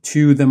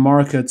 to the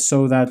market,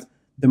 so that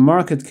the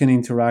market can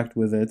interact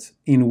with it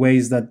in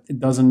ways that it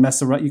doesn't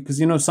mess around?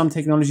 Because some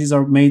technologies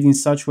are made in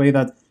such way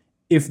that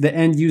if the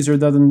end user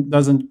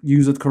doesn't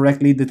use it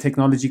correctly, the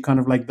technology kind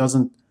of like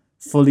doesn't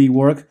fully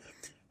work.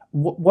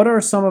 What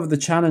are some of the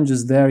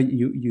challenges there,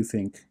 you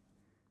think?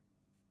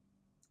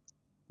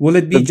 Will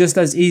it be just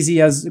as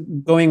easy as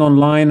going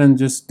online and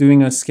just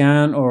doing a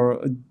scan,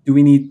 or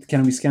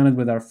can we scan it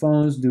with our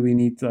phones? Do we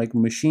need like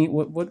machine?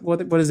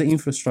 What is the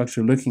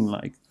infrastructure looking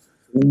like?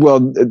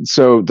 Well,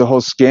 so the whole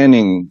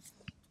scanning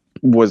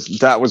was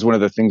one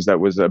of the things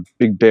that was a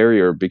big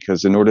barrier,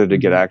 because in order to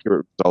get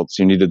accurate results,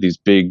 you needed these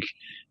big,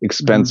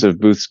 expensive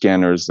booth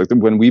scanners. Like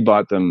when we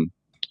bought them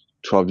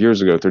 12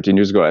 years ago, 13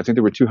 years ago, I think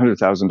they were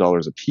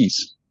 $200,000 a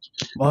piece.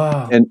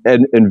 Wow. And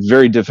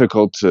very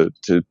difficult to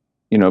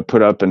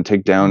put up and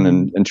take down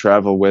and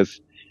travel with.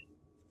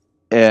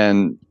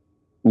 And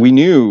we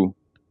knew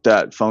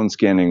that phone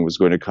scanning was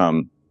going to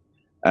come,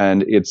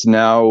 and it's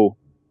now,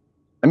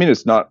 I mean,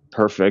 it's not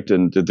perfect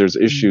and there's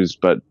issues,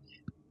 but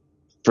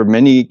for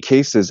many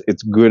cases,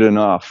 it's good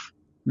enough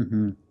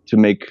to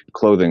make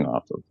clothing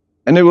off of,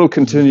 and it will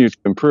continue to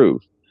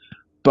improve.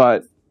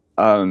 But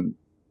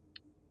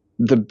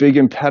the big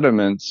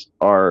impediments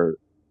are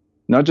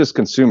not just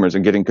consumers,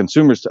 and getting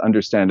consumers to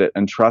understand it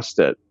and trust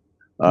it,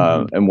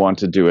 and want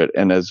to do it.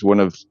 And as one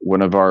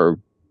of our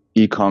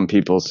e-com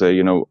people say,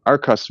 our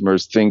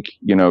customers think,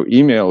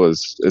 email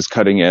is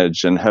cutting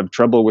edge and have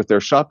trouble with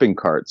their shopping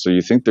cart. So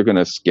you think they're going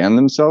to scan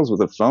themselves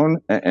with a phone?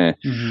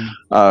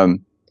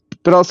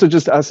 But also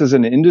just us as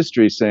an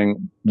industry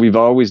saying, we've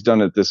always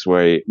done it this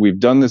way. We've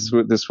done this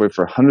way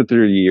for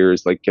 130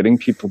 years, like getting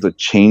people to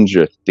change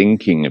their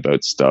thinking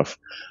about stuff,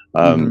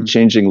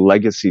 changing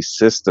legacy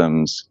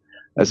systems,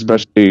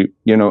 especially,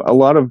 a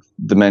lot of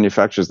the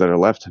manufacturers that are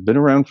left have been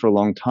around for a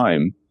long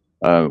time.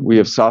 We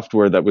have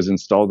software that was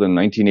installed in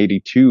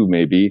 1982,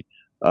 maybe.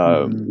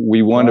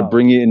 We want to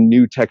bring in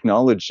new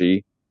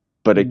technology,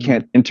 but it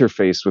can't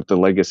interface with the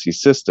legacy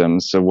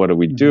systems. So what do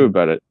we do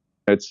about it?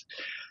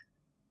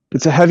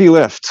 It's a heavy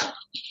lift.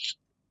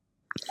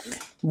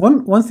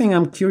 One thing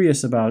I'm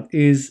curious about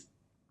is,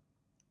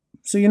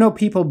 so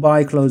people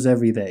buy clothes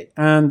every day,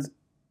 and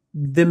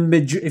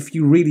if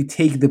you really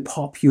take the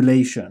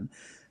population,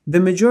 the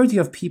majority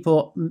of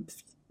people,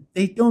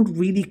 they don't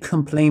really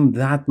complain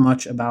that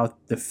much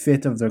about the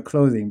fit of their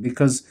clothing,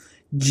 because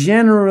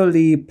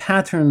generally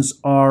patterns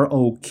are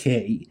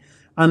okay,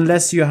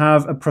 unless you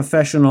have a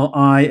professional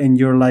eye and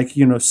you're like,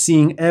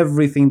 seeing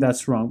everything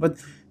that's wrong. But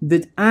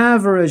the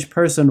average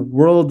person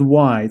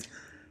worldwide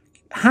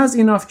has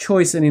enough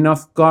choice and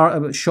enough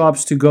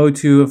shops to go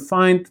to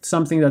find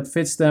something that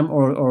fits them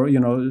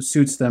or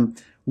suits them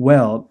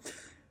well.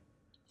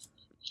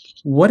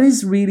 What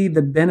is really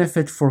the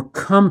benefit for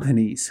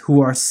companies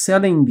who are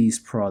selling these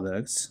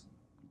products?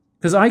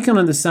 Because I can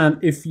understand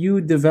if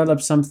you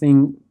develop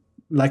something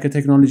like a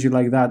technology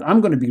like that,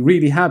 I'm going to be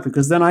really happy,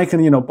 because then I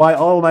can, buy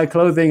all my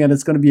clothing and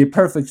it's going to be a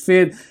perfect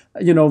fit.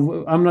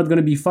 I'm not going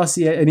to be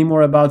fussy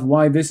anymore about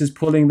why this is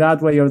pulling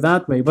that way or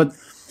that way. But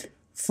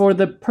for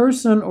the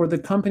person or the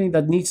company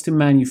that needs to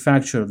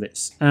manufacture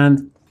this,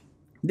 and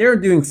they're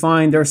doing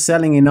fine, they're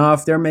selling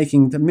enough, they're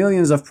making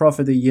millions of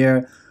profit a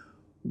year,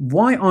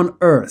 why on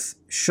earth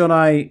should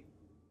I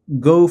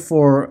go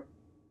for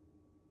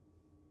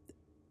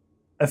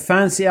a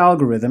fancy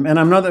algorithm? And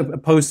I'm not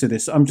opposed to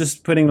this. I'm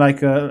just putting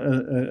like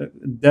a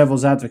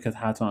devil's advocate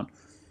hat on.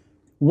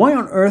 Why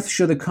on earth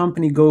should a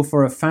company go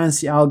for a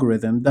fancy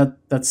algorithm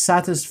that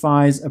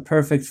satisfies a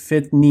perfect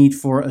fit need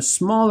for a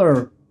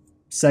smaller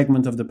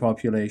segment of the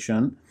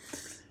population,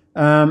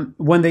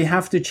 when they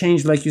have to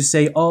change, like you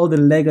say, all the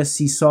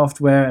legacy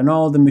software and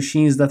all the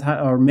machines that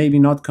are maybe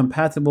not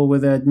compatible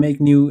with it,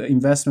 make new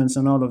investments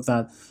and all of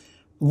that?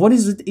 What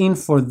is it in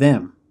for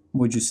them,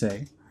 would you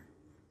say?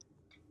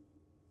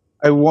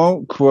 I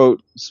won't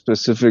quote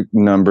specific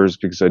numbers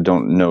because I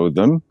don't know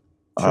them.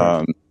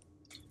 Sure.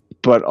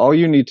 But all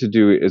you need to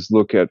do is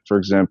look at, for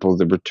example,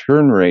 the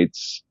return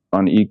rates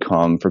on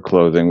e-com for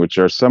clothing, which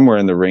are somewhere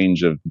in the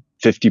range of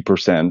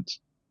 50%.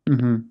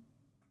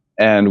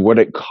 And what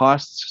it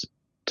costs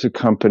to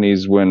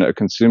companies when a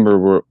consumer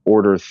will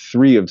order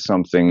 3 of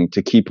something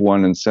to keep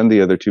 1 and send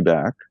the other 2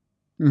 back.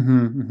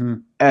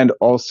 And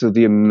also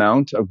the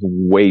amount of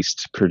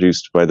waste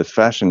produced by the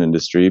fashion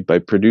industry by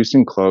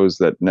producing clothes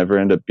that never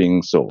end up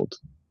being sold.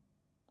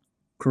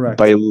 Correct.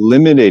 By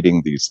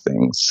eliminating these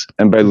things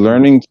and by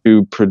learning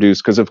to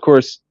produce, because of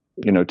course,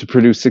 to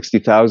produce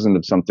 60,000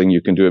 of something,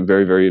 you can do it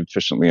very, very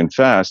efficiently and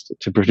fast.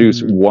 To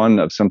produce 1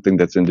 of something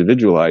that's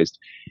individualized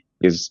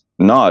is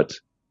not.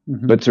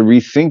 But to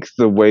rethink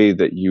the way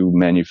that you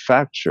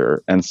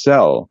manufacture and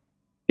sell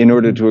in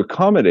order to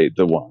accommodate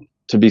the 1,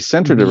 to be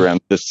centered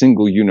around the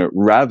single unit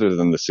rather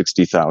than the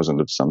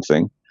 60,000 of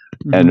something,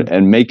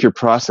 and make your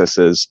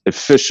processes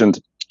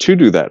efficient to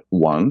do that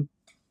 1.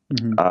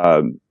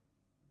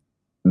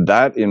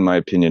 That, in my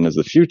opinion, is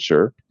the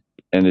future.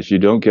 And if you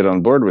don't get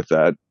on board with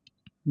that,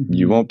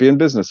 you won't be in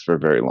business for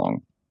very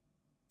long.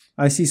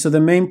 I see. So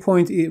the main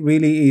point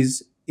really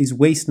is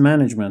waste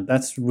management.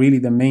 That's really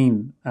the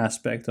main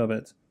aspect of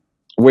it.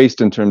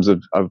 Waste in terms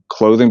of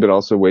clothing, but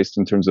also waste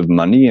in terms of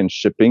money and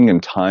shipping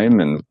and time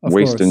and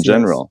waste in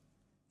general.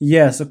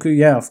 Yes, okay,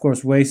 yeah, of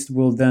course. Waste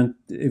will then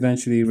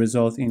eventually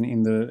result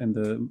in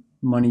the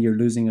money you're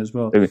losing as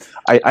well. I mean,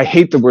 I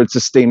hate the word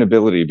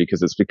sustainability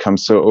because it's become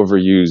so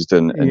overused,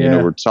 and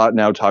Yeah. we're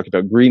now talking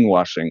about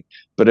greenwashing,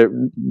 but it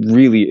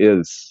really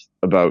is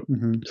about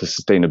Mm-hmm.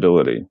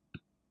 sustainability.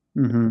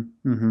 Mm-hmm.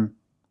 Mm-hmm.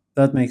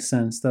 That makes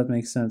sense. That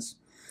makes sense.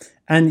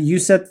 And you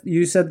said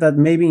that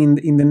maybe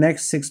in the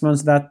next 6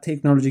 months that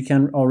technology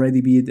can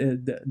already be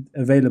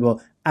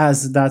available,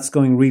 as that's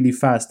going really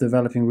fast,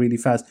 developing really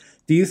fast.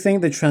 Do you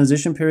think the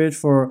transition period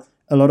for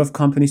a lot of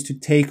companies to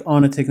take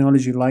on a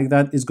technology like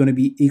that is going to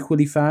be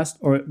equally fast,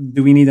 or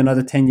do we need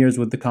another 10 years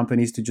with the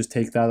companies to just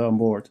take that on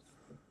board?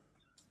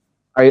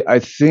 I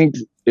think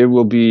it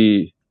will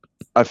be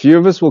a few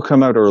of us will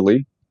come out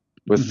early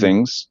with Mm-hmm.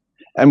 things,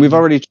 and we've Mm-hmm.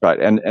 already tried.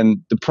 And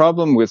the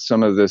problem with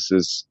some of this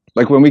is,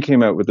 like, when we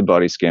came out with the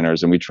body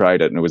scanners and we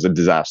tried it and it was a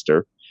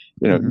disaster.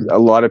 Mm-hmm. A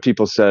lot of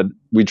people said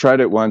we tried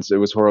it once, it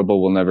was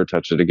horrible, we'll never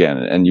touch it again.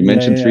 And you Yeah,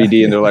 mentioned yeah,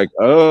 3D, and they're yeah, like,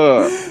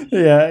 oh.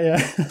 yeah,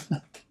 yeah.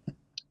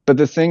 But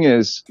the thing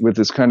is, with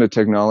this kind of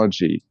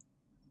technology,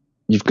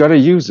 you've got to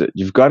use it.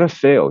 You've got to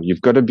fail.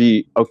 You've got to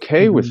be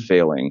okay with Mm-hmm.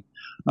 failing.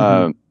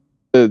 Mm-hmm. Um,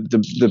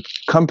 the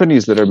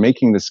companies that are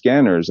making the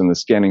scanners and the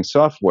scanning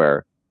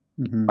software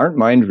Mm-hmm. aren't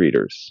mind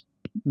readers,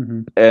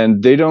 Mm-hmm.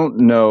 and they don't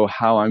know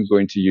how I'm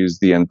going to use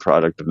the end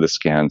product of the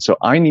scan. So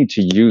I need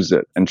to use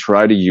it and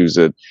try to use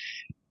it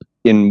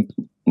in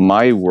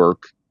my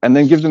work, and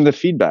then give them the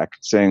feedback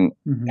saying,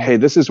 Mm-hmm. hey,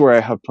 this is where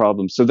I have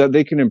problems, so that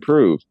they can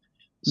improve.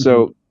 Mm-hmm.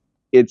 So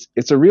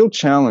it's a real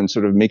challenge,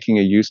 sort of making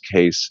a use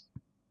case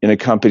in a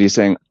company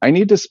saying, I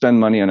need to spend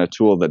money on a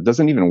tool that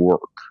doesn't even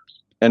work,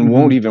 and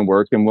won't Mm-hmm. even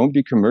work, and won't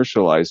be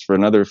commercialized for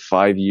another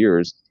 5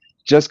 years,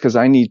 just because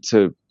I need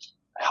to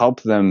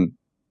help them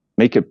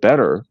make it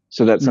better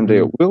so that someday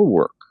Mm-hmm. it will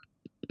work.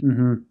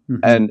 Mm-hmm.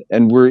 Mm-hmm.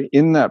 And we're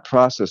in that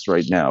process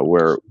right now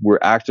where we're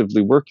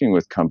actively working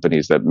with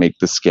companies that make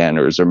the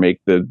scanners or make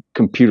the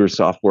computer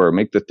software or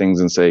make the things,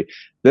 and say,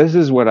 this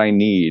is what I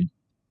need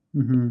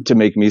Mm-hmm. to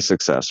make me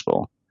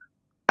successful.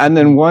 And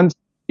Mm-hmm. then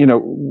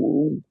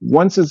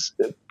once it's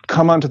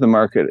come onto the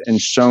market and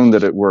shown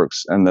that it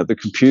works, and that the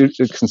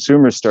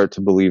consumers start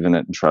to believe in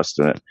it and trust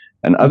in it,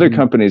 and other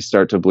Mm-hmm. companies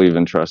start to believe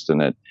and trust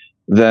in it,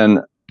 then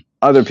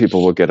other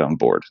people will get on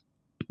board.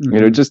 It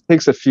Mm-hmm. just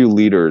takes a few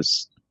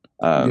leaders,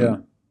 Yeah.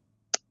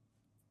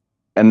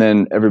 and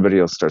then everybody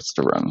else starts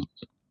to run.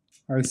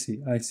 I see.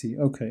 I see.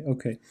 Okay.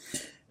 Okay.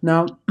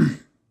 Now,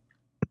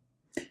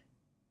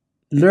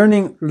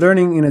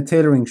 learning in a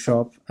tailoring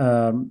shop,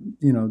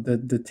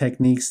 the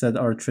techniques that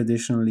are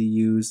traditionally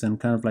used, and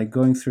kind of like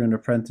going through an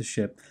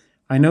apprenticeship,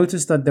 I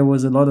noticed that there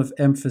was a lot of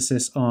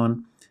emphasis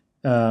on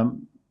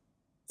um,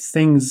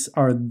 things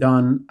are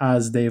done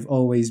as they've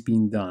always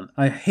been done.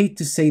 I hate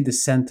to say the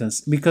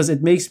sentence because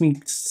it makes me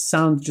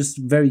sound just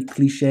very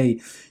cliche,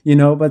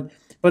 but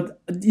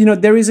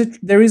there is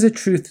a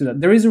truth to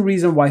that. There is a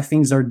reason why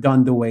things are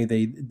done the way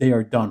they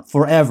are done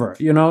forever.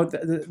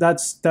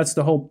 That's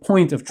the whole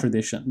point of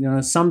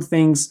tradition. Some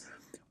things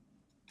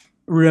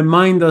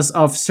remind us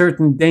of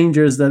certain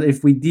dangers that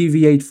if we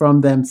deviate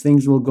from them,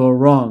 things will go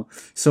wrong.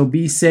 So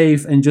be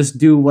safe and just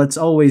do what's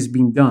always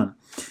been done.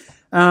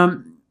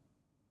 Um,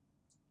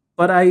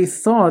 but I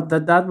thought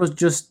that was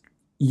just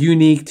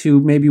unique to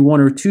maybe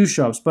one or two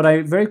shops. But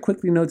I very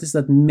quickly noticed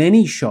that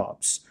many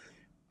shops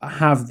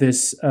have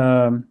this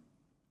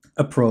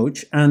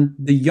approach, and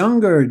the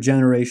younger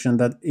generation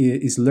that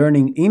is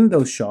learning in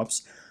those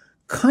shops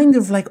kind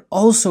of like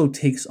also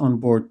takes on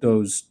board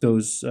those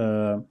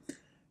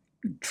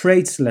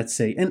traits, let's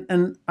say.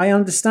 And I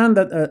understand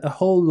that a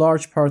whole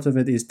large part of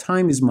it is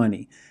time is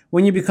money.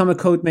 When you become a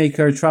coat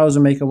maker, trouser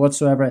maker,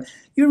 whatsoever,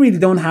 you really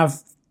don't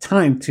have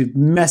time to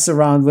mess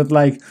around with,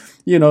 like,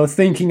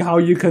 thinking how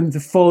you can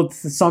fold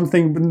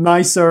something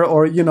nicer,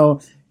 or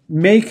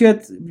make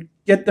it,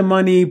 get the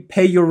money,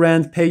 pay your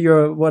rent, pay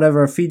your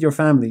whatever, feed your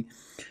family.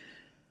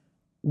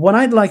 What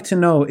I'd like to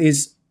know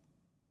is,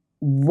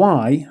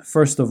 why,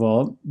 first of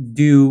all,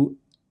 do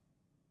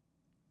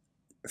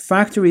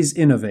factories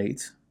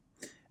innovate,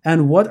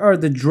 and what are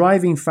the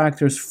driving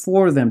factors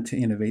for them to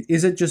innovate?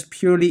 Is it just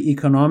purely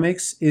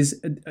economics?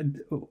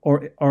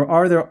 Or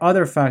are there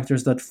other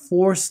factors that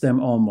force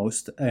them,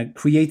 almost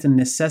create a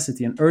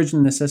necessity, an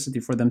urgent necessity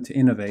for them to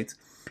innovate?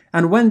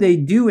 And when they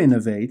do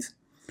innovate,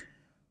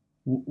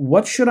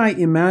 what should I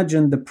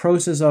imagine the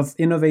process of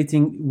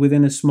innovating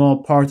within a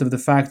small part of the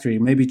factory?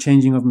 Maybe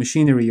changing of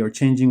machinery or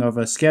changing of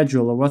a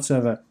schedule or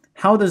whatsoever.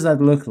 How does that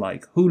look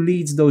like? Who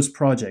leads those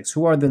projects?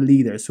 Who are the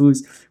leaders?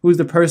 Who's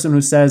the person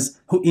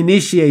who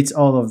initiates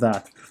all of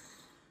that?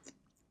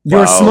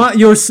 Your Wow.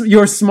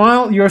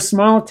 smile, your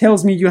smile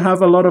tells me you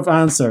have a lot of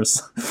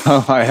answers.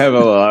 Oh, I have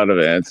a lot of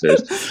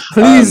answers.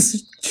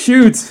 Please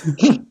shoot.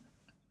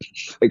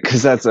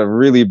 Because that's a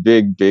really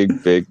big,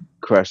 big, big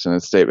question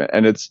and statement.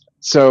 And it's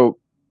so,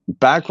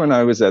 back when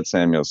I was at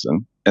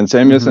Samuelson, and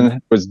Samuelson Mm-hmm.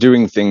 was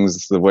doing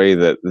things the way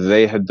that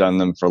they had done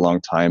them for a long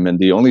time, and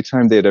the only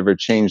time they had ever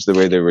changed the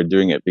way they were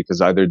doing it,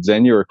 because either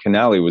Xenia or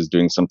Canali was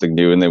doing something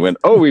new, and they went,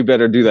 "Oh, we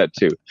better do that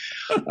too."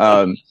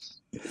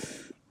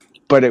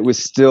 But it was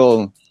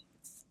still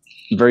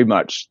very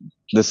much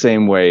the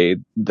same way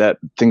that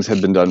things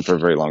had been done for a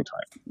very long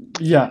time.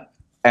 Yeah.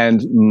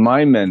 And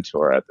my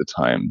mentor at the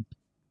time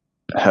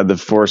had the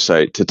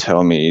foresight to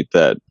tell me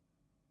that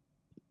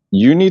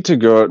you need to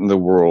go out in the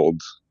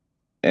world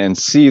and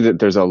see that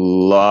there's a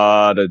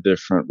lot of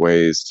different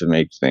ways to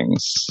make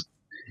things.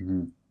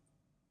 Mm-hmm.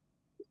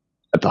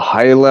 At the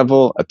high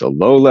level, at the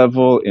low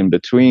level, in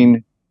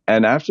between.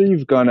 And after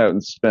you've gone out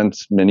and spent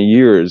many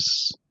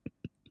years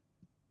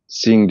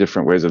seeing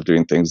different ways of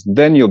doing things,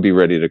 then you'll be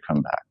ready to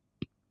come back.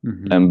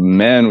 Mm-hmm. And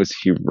man, was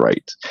he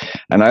right.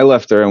 And I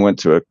left there and went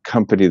to a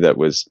company that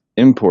was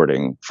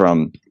importing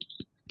from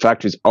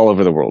factories all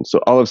over the world. So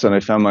all of a sudden I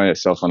found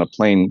myself on a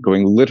plane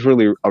going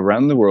literally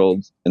around the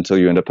world until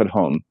you end up at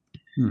home,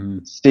 mm-hmm.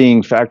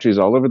 seeing factories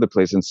all over the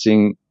place and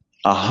seeing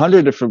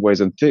 100 different ways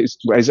and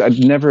ways I'd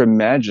never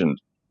imagined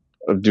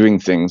of doing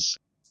things.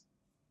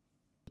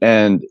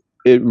 And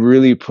it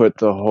really put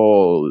the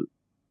whole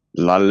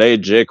la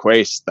legge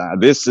questa,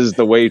 this is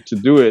the way to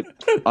do it,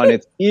 on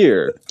its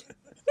ear.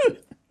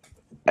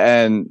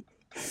 And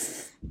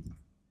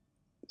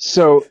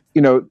so,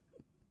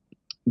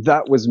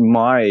 that was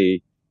my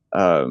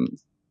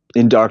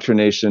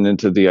indoctrination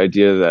into the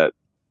idea that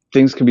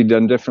things can be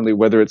done differently,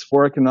 whether it's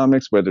for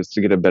economics, whether it's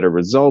to get a better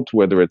result,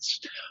 whether it's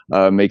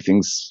make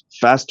things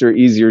faster,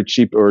 easier,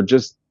 cheaper, or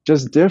just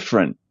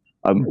different.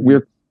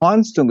 We're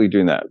constantly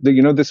doing that.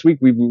 This week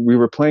we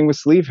were playing with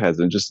sleeve heads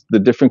and just the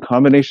different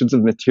combinations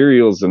of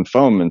materials and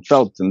foam and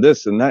felt and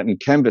this and that and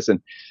canvas.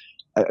 And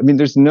I mean,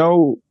 there's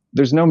no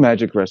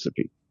magic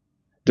recipe.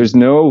 There's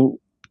no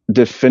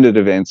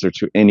definitive answer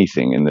to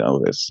anything in all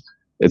this.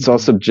 It's all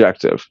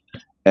subjective.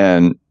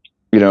 And,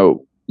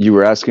 you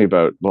were asking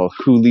about, well,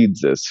 who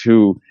leads this?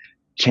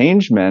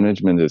 Change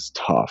management is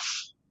tough,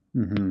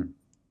 mm-hmm.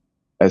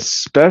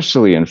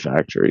 especially in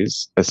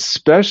factories,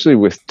 especially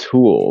with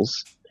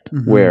tools,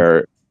 mm-hmm.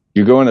 where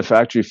you go on the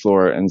factory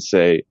floor and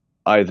say,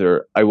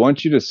 either I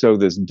want you to sew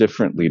this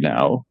differently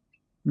now.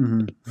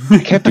 Mm-hmm. I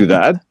can't do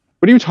that.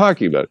 What are you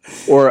talking about?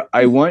 Or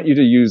I want you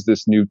to use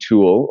this new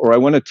tool, or I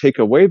want to take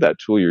away that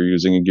tool you're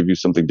using and give you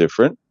something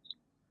different.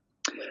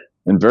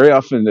 And very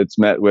often it's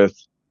met with,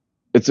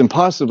 it's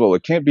impossible.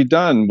 It can't be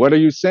done. What are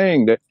you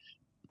saying?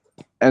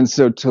 And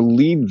so to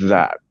lead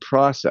that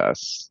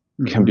process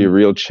mm-hmm. can be a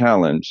real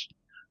challenge.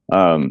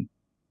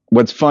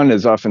 What's fun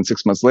is often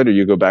 6 months later,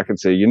 you go back and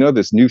say,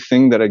 this new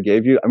thing that I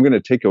gave you, I'm going to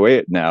take away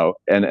it now.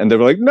 And they're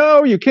like,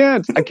 no, you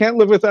can't. I can't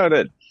live without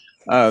it.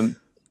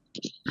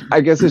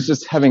 I guess it's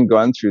just having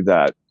gone through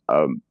that.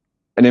 And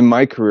in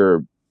my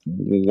career,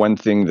 one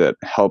thing that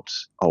helped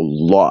a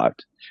lot,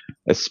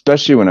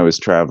 especially when I was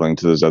traveling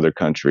to those other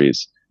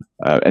countries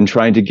and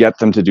trying to get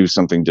them to do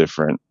something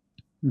different.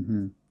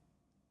 Mm-hmm.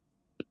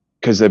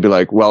 Because they'd be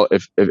like, well,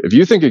 if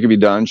you think it can be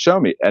done, show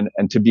me.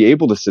 And to be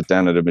able to sit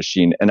down at a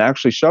machine and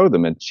actually show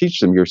them and teach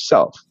them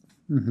yourself.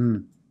 Mm-hmm.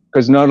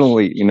 Because not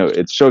only,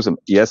 it shows them,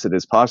 yes, it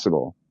is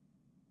possible,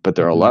 but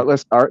they're mm-hmm. a lot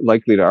less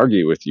likely to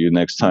argue with you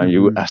next time mm-hmm.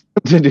 you ask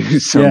them to do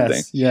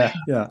something. Yes,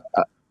 yeah.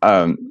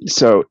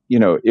 So,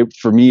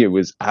 for me, it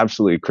was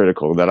absolutely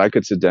critical that I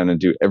could sit down and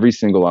do every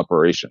single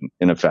operation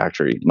in a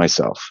factory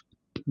myself.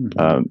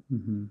 Mm-hmm.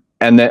 Mm-hmm.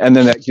 And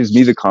then that gives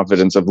me the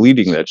confidence of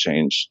leading that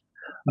change.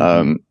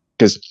 Mm-hmm.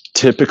 Because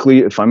typically,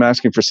 if I'm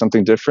asking for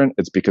something different,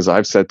 it's because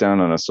I've sat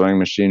down on a sewing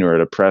machine or at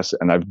a press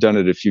and I've done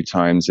it a few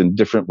times in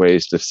different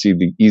ways to see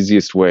the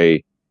easiest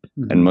way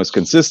mm-hmm. and most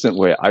consistent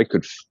way I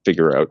could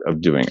figure out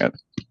of doing it.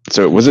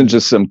 So it wasn't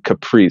just some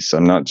caprice.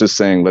 I'm not just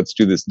saying, let's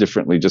do this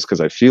differently just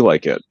because I feel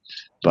like it,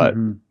 but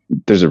mm-hmm.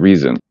 there's a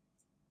reason.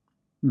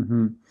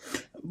 Mm-hmm.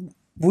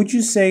 Would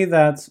you say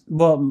that,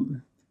 well,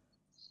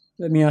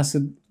 let me ask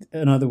it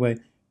another way.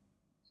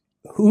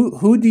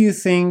 Who do you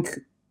think,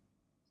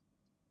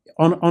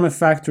 on a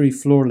factory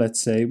floor,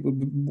 let's say,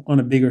 on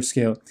a bigger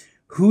scale,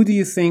 who do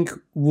you think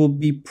will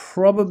be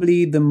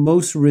probably the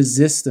most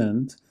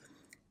resistant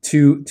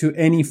to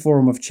any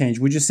form of change?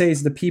 Would you say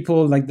it's the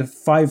people, like the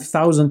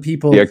 5,000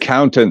 people? The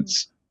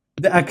accountants.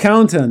 The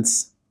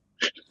accountants.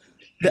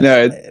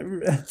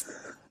 The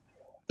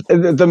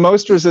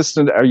most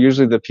resistant are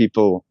usually the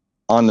people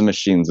on the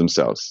machines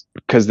themselves,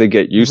 because they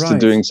get used to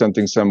doing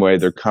something some way.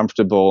 They're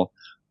comfortable.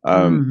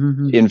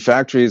 Mm-hmm. In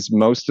factories,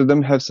 most of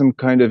them have some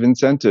kind of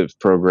incentive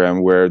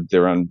program where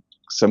they're on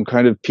some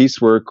kind of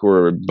piecework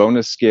or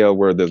bonus scale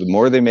where the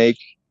more they make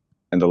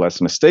and the less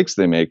mistakes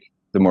they make,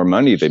 the more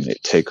money they may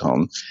take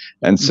home.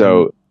 And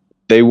so mm-hmm.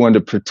 they want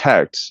to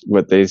protect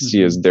what they see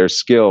mm-hmm. as their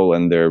skill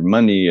and their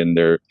money and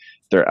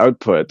their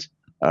output.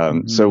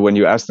 Mm-hmm. So when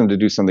you ask them to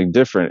do something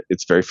different,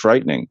 it's very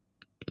frightening.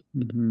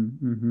 Mm-hmm.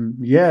 Mm-hmm.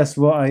 Yes,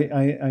 well,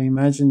 I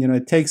imagine,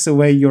 it takes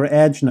away your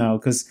edge now,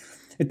 because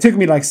it took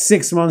me like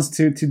 6 months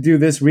to do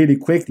this really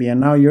quickly,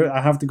 and now I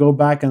have to go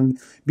back and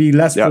be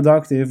less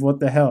productive. What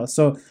the hell?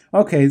 So,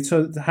 okay,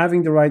 so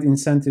having the right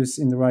incentives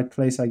in the right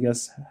place, I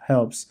guess,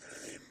 helps.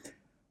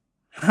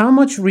 How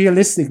much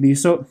realistically?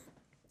 So,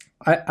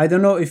 I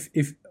don't know if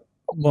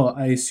well,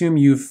 I assume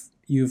you've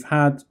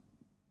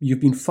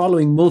been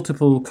following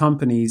multiple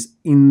companies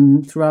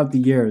throughout the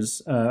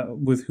years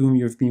with whom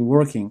you've been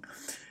working.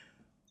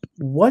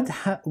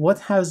 what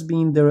has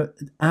been the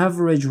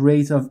average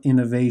rate of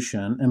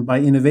innovation? And by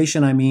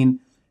innovation, I mean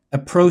a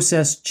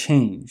process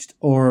changed,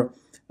 or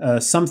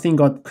something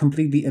got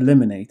completely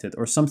eliminated,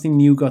 or something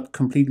new got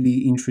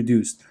completely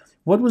introduced.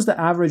 What was the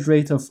average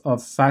rate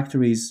of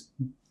factories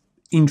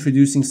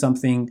introducing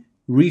something,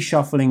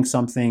 reshuffling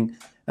something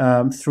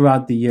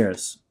throughout the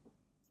years?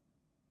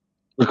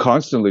 We're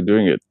constantly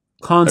doing it.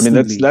 I mean,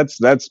 Constantly. that's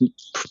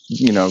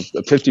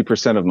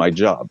 50% of my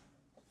job.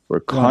 We're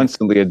Right.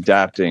 constantly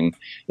adapting,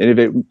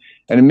 innovate,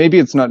 and maybe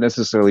it's not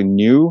necessarily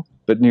new,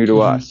 but new to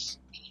Mm-hmm. us,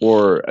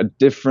 or a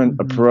different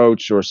Mm-hmm.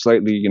 approach, or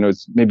slightly,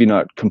 it's maybe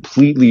not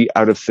completely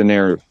out of thin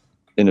air Mm-hmm.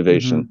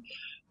 innovation,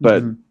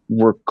 but Mm-hmm.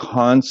 we're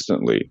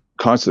constantly,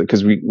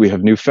 because we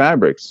have new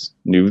fabrics,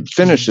 new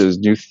finishes,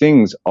 new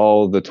things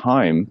all the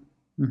time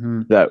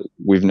Mm-hmm. that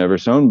we've never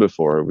sewn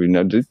before, we've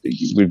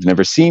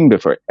never seen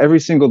before. Every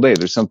single day,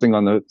 there's something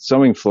on the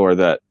sewing floor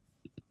that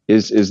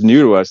is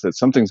new to us, that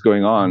something's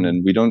going on Mm-hmm.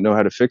 and we don't know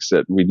how to fix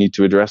it. We need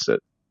to address it.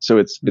 So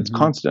it's Mm-hmm.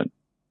 constant.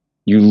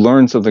 You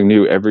learn something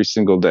new every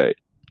single day.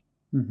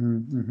 Mm-hmm.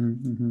 Mm-hmm.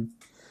 Mm-hmm.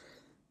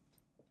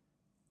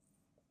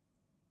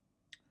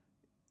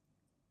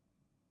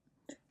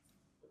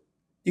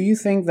 Do you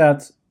think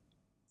that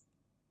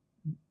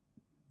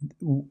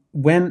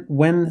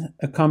when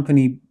a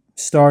company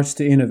starts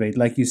to innovate,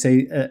 like you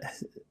say,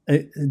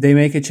 they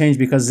make a change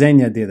because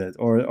Xenia did it,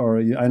 or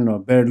I don't know,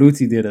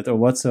 Berluti did it, or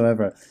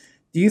whatsoever.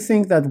 Do you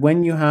think that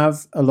when you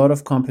have a lot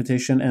of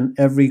competition and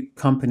every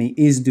company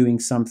is doing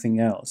something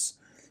else,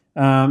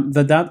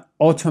 that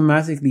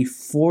automatically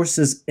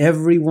forces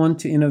everyone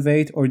to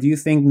innovate, or do you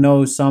think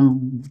no,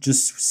 some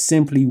just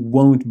simply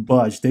won't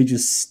budge? They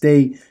just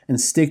stay and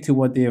stick to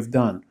what they have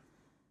done.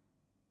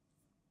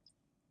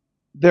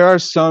 There are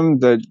some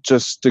that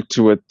just stick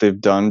to what they've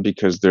done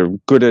because they're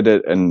good at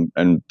it,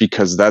 and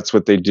because that's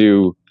what they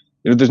do.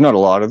 There's not a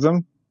lot of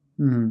them,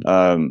 Mm-hmm.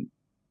 um,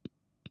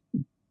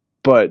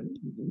 but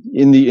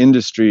in the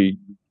industry,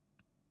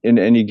 in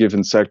any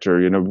given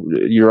sector,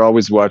 you're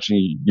always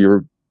watching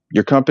your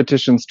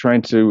competition's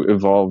trying to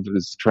evolve,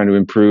 is trying to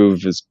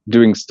improve, is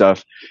doing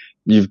stuff.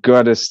 You've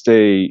got to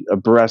stay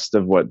abreast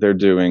of what they're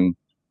doing,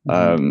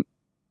 Mm-hmm. um,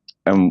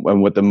 and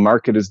what the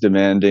market is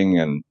demanding,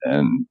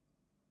 and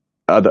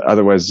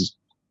otherwise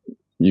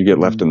you get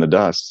left Mm-hmm. in the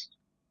dust.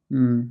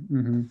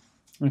 Mm-hmm.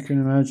 I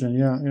can imagine.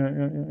 Yeah, yeah,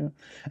 yeah, yeah, yeah.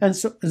 And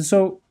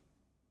so,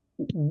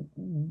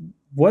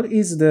 what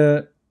is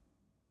the?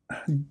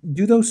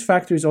 Do those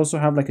factories also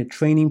have like a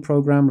training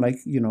program, like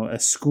a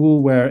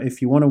school where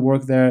if you want to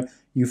work there,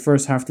 you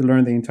first have to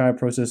learn the entire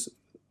process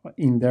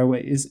in their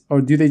way?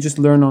 Or do they just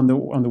learn on the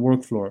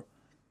work floor?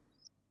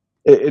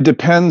 It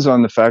depends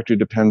on the factory,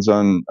 depends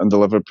on the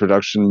level of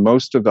production.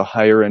 Most of the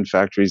higher end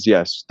factories,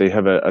 yes, they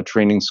have a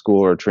training school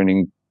or a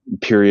training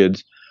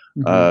period,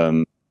 Mm-hmm.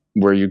 um,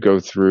 where you go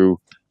through.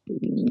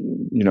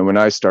 When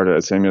I started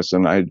at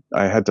Samuelson, I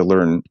had to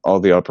learn all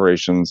the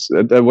operations.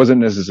 That wasn't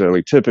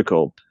necessarily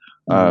typical,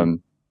 Mm-hmm.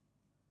 um,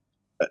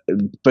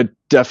 but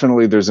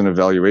definitely there's an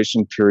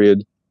evaluation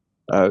period.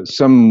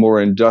 Some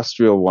more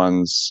industrial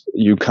ones,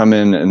 you come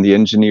in and the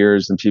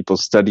engineers and people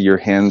study your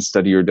hands,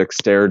 study your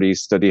dexterity,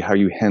 study how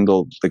you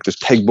handle, like there's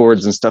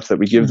pegboards and stuff that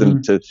we give them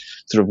Mm-hmm. to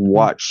sort of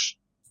watch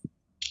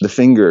the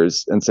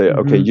fingers and say,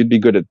 okay, Mm-hmm. you'd be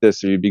good at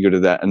this or you'd be good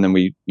at that. And then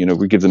we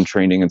give them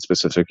training in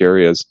specific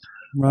areas.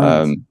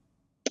 Right. Um,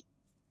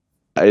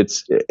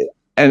 it's,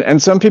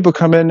 and some people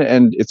come in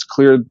and it's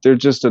clear they're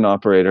just an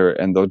operator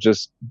and they'll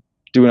just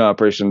do an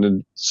operation.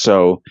 And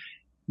so,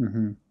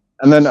 Mm-hmm.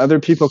 and then other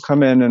people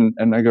come in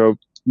and I go,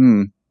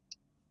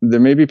 there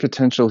may be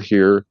potential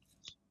here.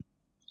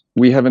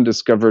 We haven't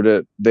discovered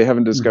it. They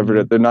haven't discovered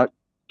Mm-hmm. it. They're not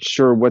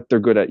sure what they're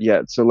good at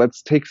yet. So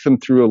let's take them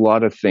through a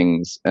lot of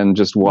things and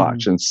just Mm-hmm.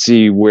 watch and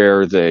see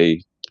where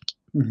they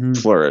Mm-hmm.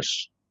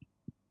 flourish.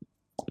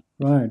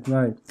 Right.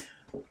 Right.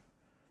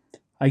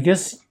 I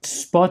guess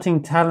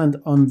spotting talent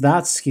on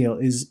that scale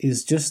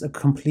is just a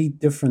complete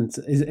different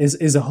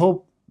is a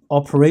whole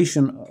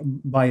operation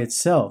by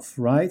itself,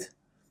 right?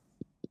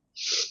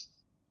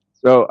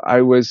 So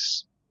I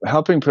was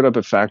helping put up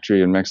a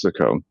factory in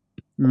Mexico,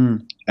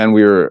 Mm. and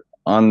we were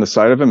on the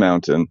side of a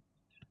mountain,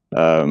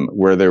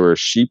 where there were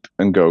sheep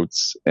and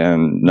goats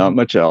and not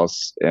much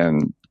else,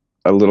 and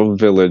a little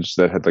village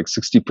that had like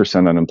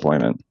 60%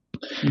 unemployment.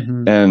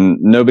 Mm-hmm. And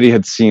nobody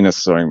had seen a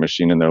sewing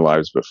machine in their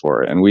lives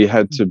before. And we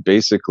had to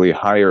basically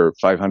hire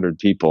 500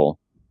 people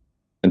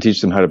and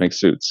teach them how to make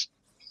suits.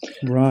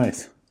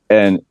 Right.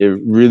 And it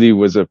really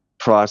was a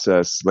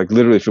process, like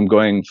literally from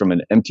going from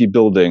an empty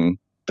building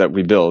that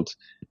we built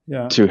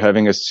Yeah. to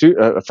having a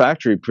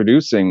factory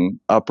producing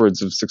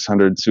upwards of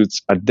 600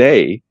 suits a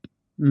day,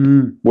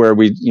 Mm. where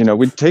we'd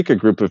take a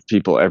group of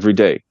people every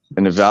day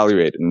and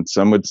evaluate, and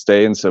some would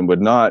stay and some would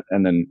not.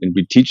 And then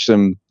we'd teach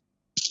them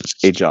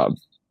a job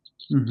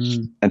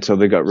Mm-hmm. until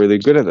they got really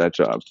good at that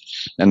job.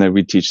 And then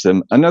we'd teach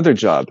them another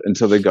job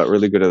until they got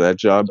really good at that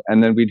job.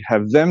 And then we'd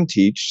have them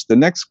teach the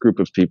next group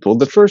of people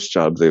the first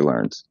job they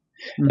learned.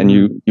 And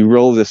Mm-hmm. you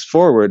roll this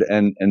forward,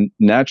 and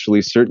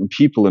naturally certain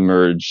people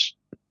emerge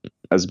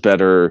as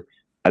better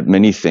at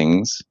many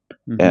things,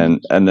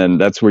 And then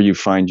that's where you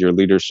find your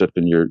leadership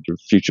and your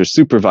future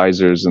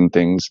supervisors and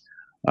things.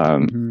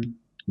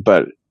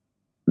 But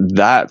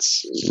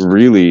that's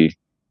really,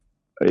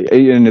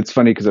 and it's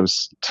funny because I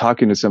was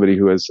talking to somebody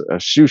who has a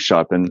shoe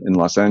shop in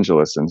Los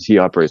Angeles, and he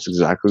operates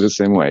exactly the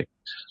same way.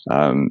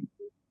 And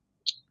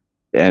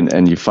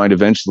you find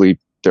eventually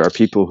there are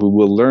people who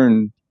will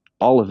learn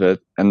all of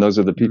it, and those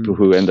are the people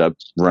who end up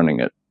running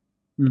it.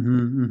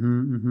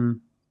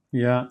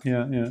 Yeah.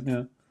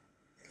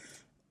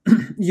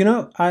 You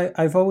know,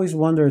 I've always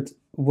wondered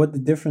what the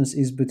difference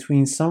is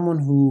between someone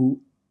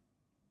who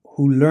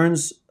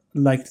learns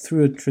like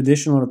through a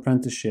traditional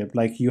apprenticeship,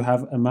 like you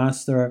have a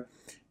master,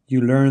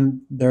 you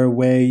learn their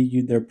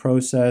way, their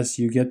process,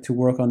 you get to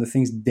work on the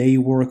things they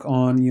work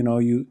on, you know,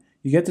 you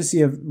get to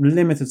see a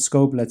limited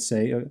scope, let's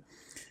say.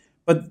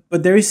 But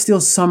there is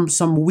still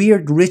some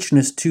weird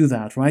richness to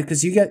that, right?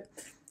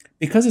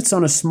 Because it's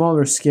on a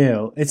smaller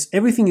scale,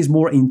 everything is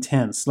more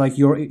intense. Like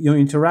your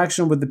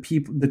interaction with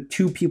the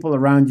two people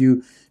around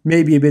you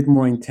may be a bit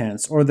more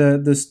intense, or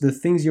the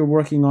things you're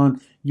working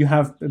on, you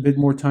have a bit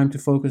more time to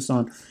focus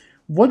on.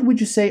 What would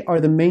you say are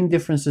the main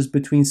differences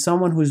between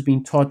someone who's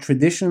been taught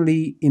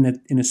traditionally in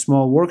a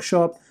small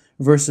workshop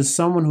versus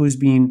someone who's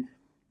been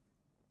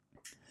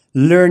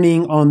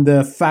learning on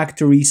the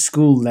factory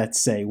school, let's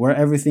say, where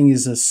everything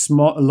is a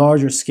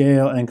larger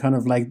scale, and kind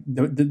of like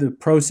the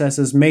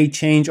processes may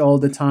change all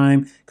the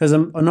time? Because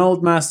an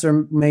old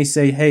master may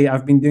say, hey,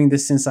 I've been doing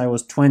this since I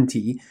was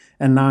 20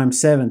 and now I'm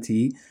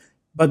 70.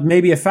 But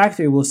maybe a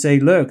factory will say,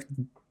 look,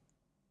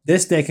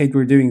 this decade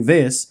we're doing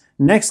this,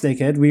 next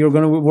decade we are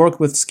going to work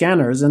with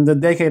scanners, and the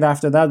decade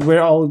after that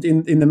we're all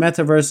in the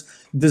metaverse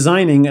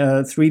designing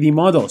 3D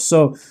models.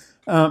 So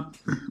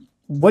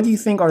what do you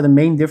think are the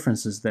main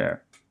differences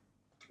there?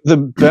 The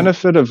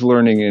benefit of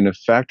learning in a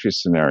factory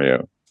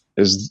scenario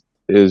is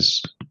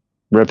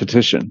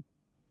repetition.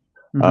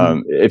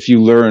 If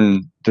you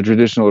learn the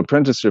traditional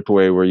apprenticeship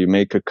way, where you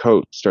make a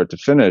coat start to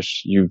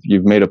finish,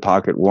 you've made a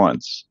pocket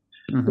once.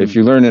 If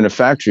you learn in a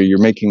factory, you're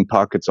making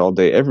pockets all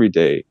day, every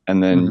day,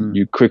 and then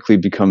you quickly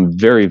become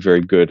very,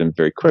 very good and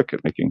very quick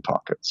at making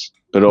pockets,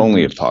 but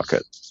only a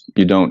pocket.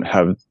 You don't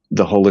have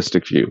the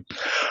holistic view.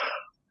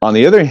 On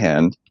the other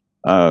hand,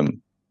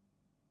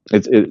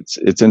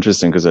 it's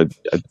interesting because I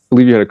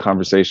believe you had a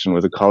conversation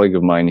with a colleague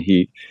of mine.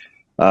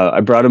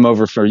 I brought him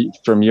over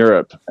from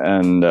Europe,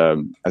 and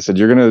I said,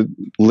 you're going to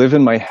live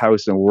in my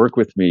house and work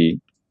with me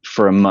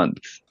for a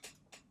month,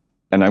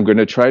 and I'm going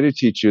to try to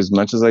teach you as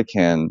much as I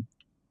can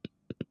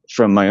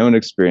from my own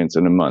experience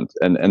in a month.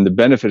 And the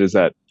benefit is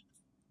that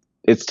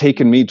it's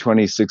taken me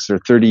 26 or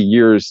 30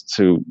 years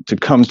to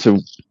come to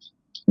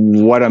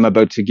what I'm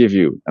about to give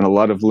you, and a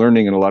lot of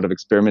learning and a lot of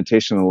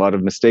experimentation and a lot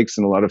of mistakes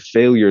and a lot of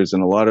failures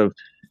and a lot of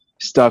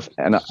stuff,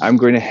 and I'm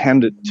going to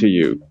hand it to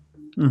you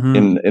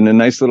in a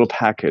nice little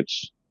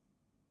package,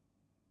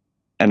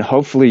 and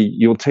hopefully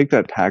you'll take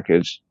that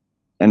package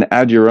and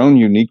add your own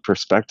unique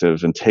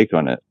perspective and take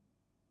on it.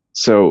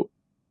 So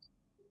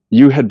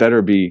you had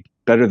better be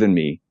better than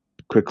me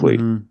quickly.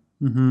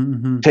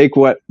 Take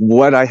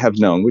what I have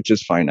known, which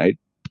is finite,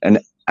 and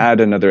add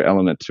another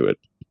element to it.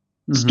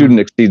 Student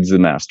exceeds the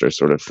master,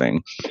 sort of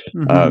thing.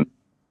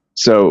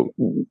 So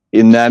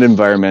in that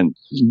environment,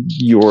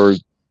 you're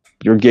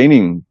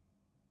gaining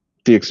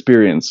the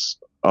experience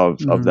of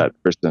that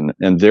person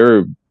and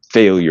their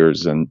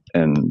failures and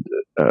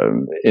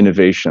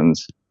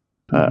innovations,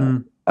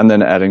 and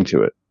then adding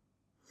to it.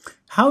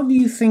 How do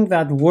you think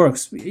that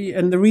works?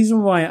 And the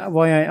reason why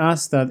I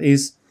asked that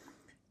is,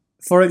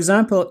 for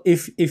example,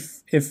 if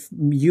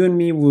you and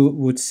me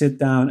would sit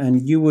down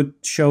and you would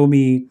show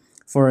me,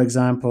 for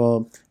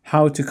example,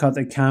 how to cut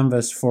a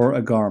canvas for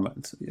a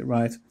garment,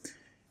 right?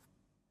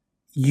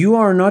 You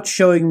are not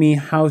showing me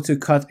how to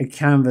cut a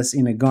canvas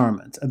in a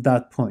garment at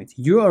that point.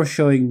 You are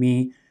showing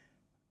me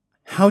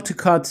how to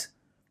cut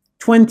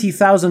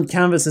 20,000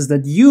 canvases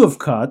that you have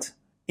cut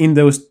in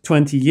those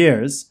 20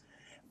 years,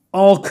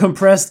 all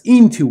compressed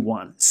into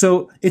one.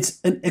 So it's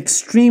an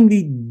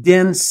extremely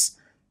dense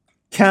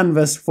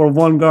canvas for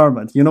one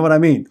garment. You know what I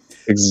mean?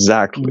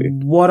 Exactly.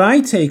 What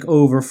I take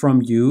over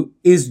from you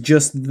is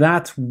just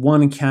that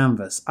one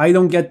canvas. I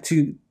don't get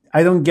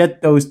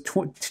those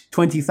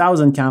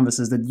 20,000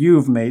 canvases that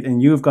you've made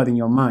and you've got in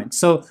your mind.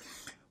 So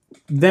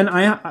then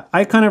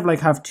I kind of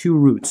like have two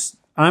routes.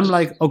 I'm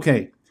like,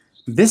 okay,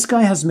 this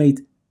guy has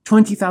made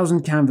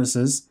 20,000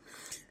 canvases,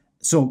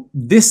 so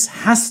this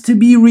has to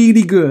be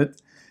really good,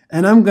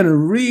 and I'm gonna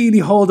really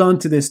hold on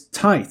to this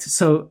tight,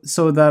 so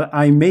that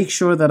I make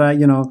sure that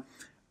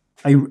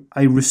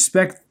I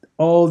respect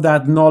all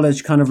that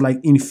knowledge kind of like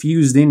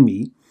infused in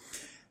me.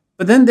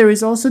 But then there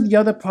is also the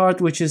other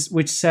part which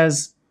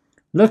says,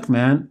 look,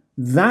 man,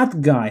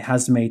 that guy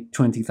has made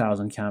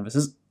 20,000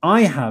 canvases.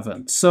 I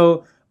haven't.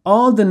 So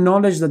all the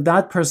knowledge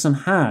that person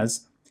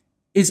has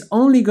is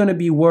only going to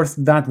be worth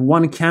that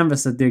one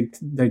canvas that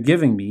they're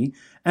giving me.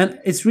 And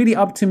it's really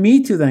up to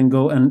me to then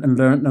go and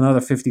learn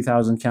another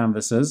 50,000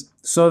 canvases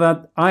so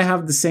that I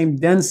have the same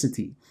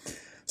density.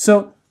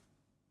 So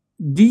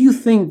do you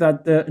think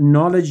that the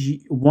knowledge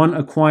one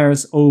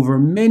acquires over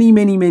many,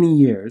 many, many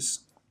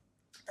years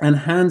and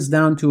hands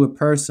down to a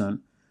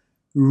person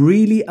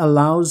really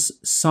allows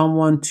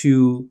someone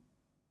to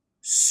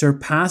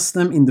surpass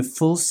them in the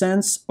full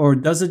sense, or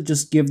does it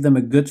just give them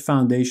a good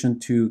foundation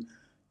to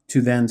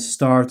then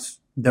start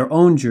their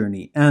own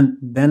journey? And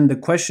then the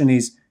question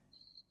is,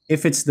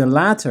 if it's the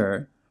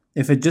latter,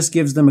 if it just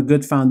gives them a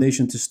good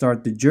foundation to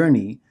start the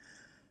journey,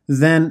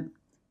 then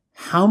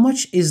how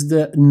much is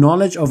the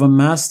knowledge of a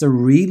master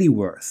really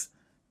worth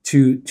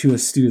to a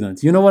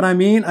student? You know what I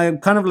mean? I'm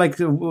kind of like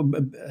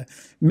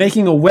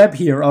making a web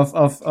here of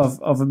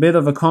a bit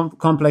of a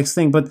complex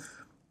thing, but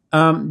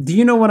do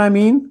you know what I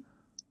mean?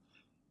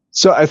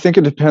 So I think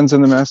it depends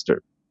on the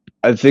master.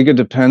 I think it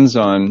depends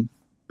on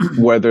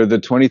whether the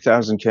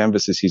 20,000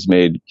 canvases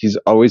he's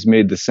always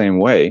made the same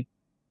way,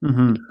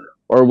 Mm-hmm.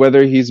 or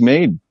whether he's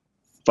made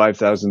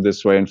 5,000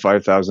 this way and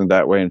 5,000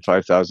 that way and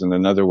 5,000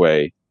 another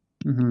way,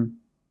 Mm-hmm.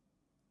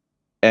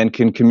 and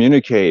can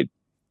communicate,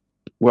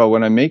 well,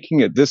 when I'm making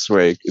it this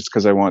way, it's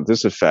because I want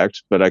this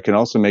effect, but I can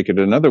also make it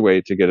another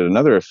way to get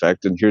another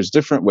effect. And here's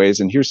different ways.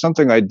 And here's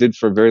something I did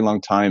for a very long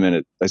time,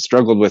 and I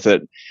struggled with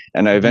it.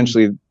 And I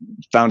eventually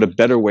found a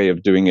better way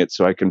of doing it,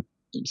 so I can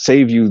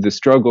save you the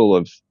struggle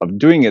of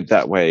doing it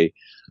that way.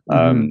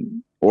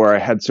 Or I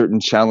had certain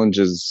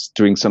challenges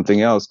doing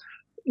something else.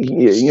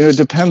 It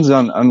depends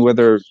on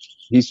whether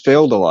he's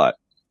failed a lot,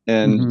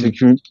 and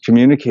to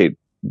communicate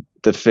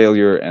the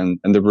failure and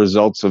the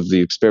results of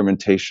the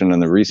experimentation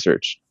and the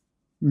research.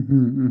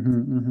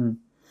 You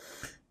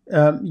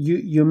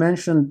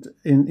mentioned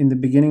in the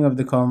beginning of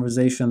the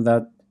conversation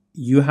that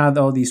you had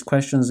all these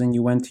questions and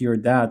you went to your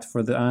dad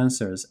for the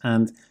answers,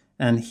 and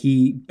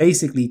he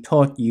basically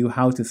taught you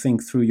how to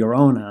think through your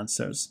own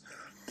answers.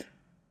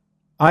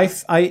 I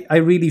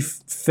really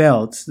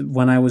felt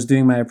when I was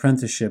doing my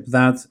apprenticeship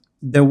that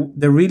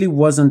there really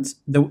wasn't,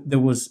 there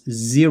was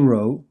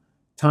zero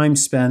time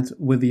spent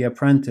with the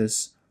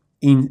apprentice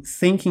in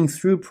thinking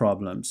through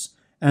problems.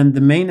 And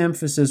the main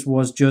emphasis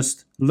was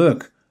just,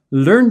 look,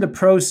 learn the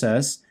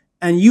process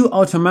and you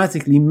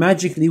automatically,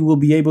 magically will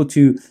be able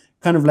to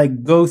kind of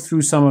like go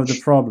through some of the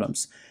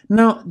problems.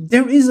 Now,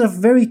 there is a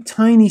very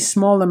tiny,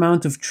 small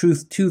amount of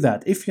truth to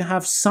that. If you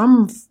have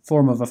some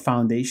form of a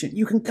foundation,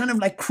 you can kind of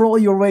like crawl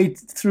your way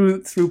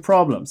through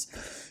problems.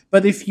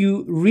 But if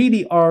you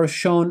really are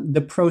shown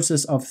the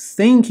process of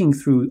thinking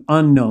through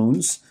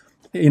unknowns,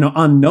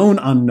 unknown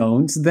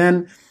unknowns,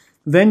 then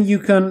you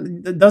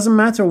can, it doesn't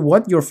matter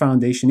what your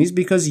foundation is,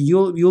 because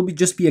you'll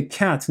just be a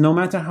cat. No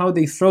matter how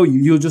they throw you,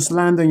 you'll just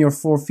land on your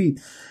 4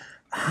 feet.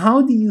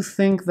 How do you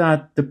think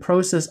that the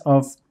process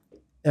of,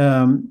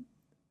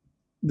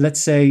 let's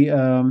say,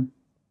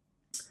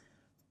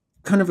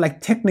 kind of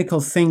like technical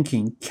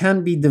thinking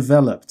can be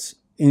developed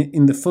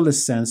in the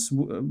fullest sense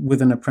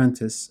with an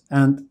apprentice,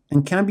 and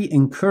can be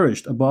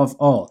encouraged above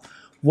all?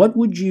 What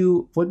would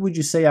you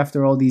say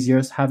after all these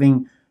years,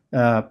 having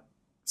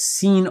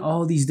seen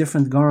all these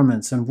different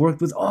garments and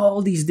worked with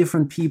all these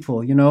different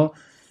people?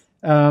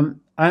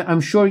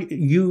 I'm sure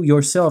you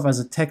yourself as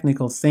a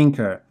technical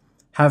thinker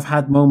have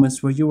had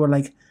moments where you were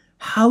like,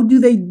 how do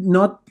they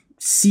not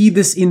see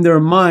this in their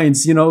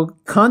minds?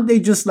 Can't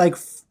they just like,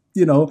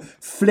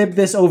 flip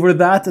this over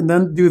that and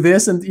then do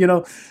this? And,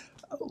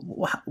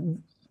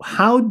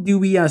 how do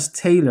we as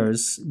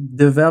tailors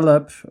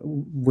develop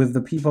with the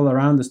people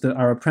around us,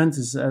 our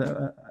apprentices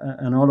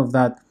and all of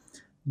that,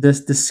 the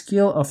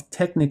skill of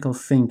technical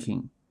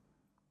thinking?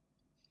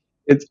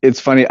 It's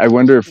funny. I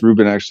wonder if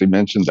Ruben actually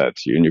mentioned that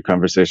to you in your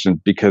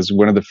conversation, because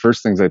one of the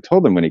first things I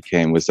told him when he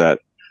came was that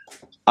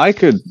I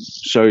could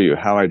show you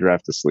how I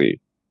draft a sleeve,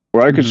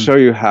 or I could show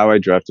you how I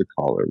draft a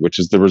collar, which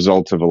is the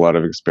result of a lot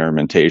of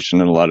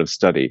experimentation and a lot of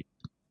study.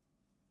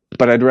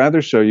 But I'd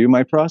rather show you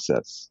my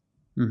process.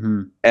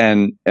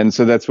 And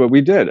so that's what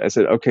we did. I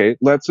said, okay,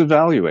 let's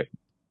evaluate.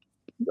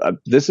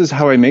 This is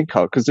how I make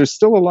collar, because there's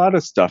still a lot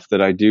of stuff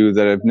that I do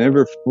that I've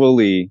never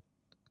fully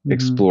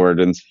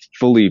explored and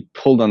fully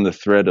pulled on the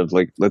thread of,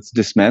 like, let's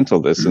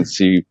dismantle this and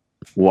see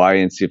why,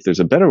 and see if there's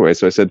a better way.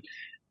 So I said,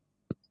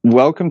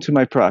 welcome to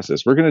my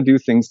process. We're going to do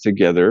things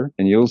together,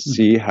 and you'll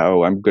see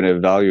how I'm going to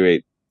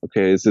evaluate,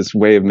 okay, is this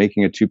way of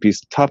making a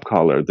 2-piece top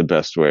collar the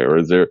best way? Or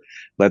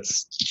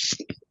let's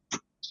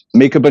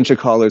make a bunch of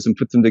collars and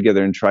put them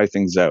together and try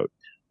things out.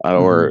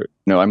 Or,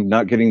 no, I'm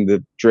not getting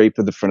the drape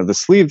of the front of the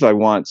sleeve I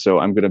want, so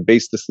I'm going to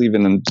base the sleeve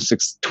in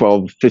 6,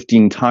 12,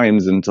 15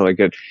 times until I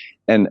get,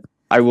 and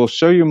I will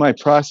show you my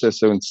process.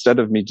 So instead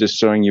of me just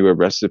showing you a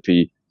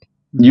recipe,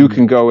 you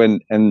can go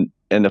and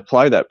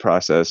apply that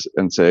process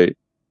and say,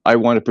 I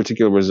want a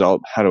particular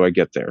result. How do I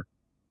get there?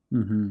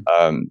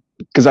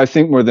 Because I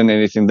think more than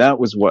anything, that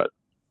was what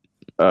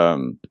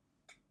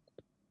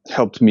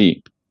helped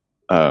me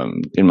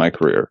in my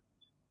career,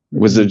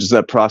 was just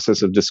that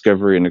process of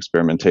discovery and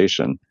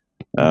experimentation.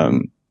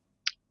 And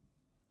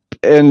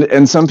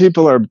some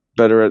people are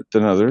better at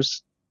than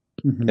others.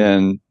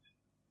 And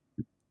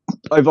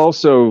I've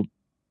also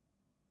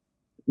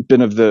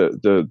been of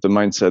the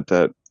mindset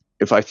that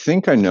if I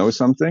think I know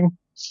something,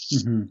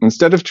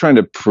 instead of trying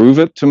to prove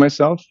it to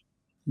myself,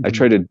 I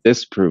try to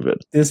disprove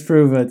it.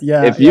 Disprove it.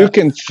 Yeah. If you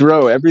can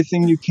throw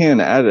everything you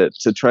can at it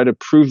to try to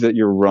prove that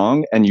you're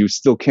wrong, and you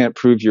still can't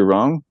prove you're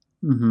wrong,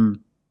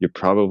 you're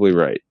probably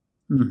right.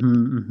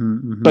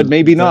 But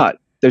maybe not.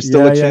 There's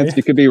still a chance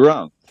you could be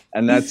wrong.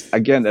 And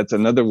that's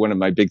another one of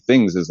my big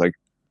things is like,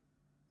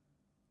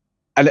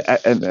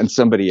 and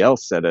somebody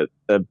else said it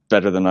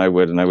better than I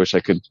would, and I wish I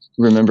could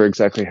remember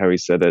exactly how he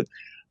said it.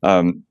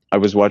 I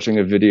was watching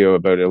a video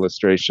about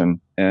illustration,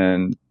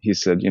 and he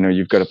said,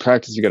 you've got to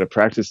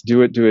practice,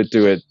 do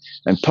it,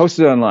 and post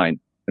it online,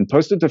 and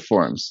post it to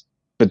forums.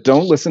 But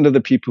don't listen to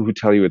the people who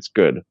tell you it's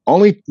good.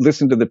 Only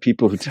listen to the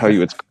people who tell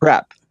you it's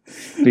crap.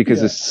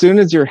 Because as soon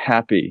as you're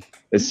happy,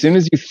 as soon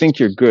as you think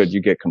you're good,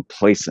 you get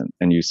complacent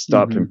and you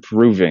stop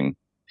improving.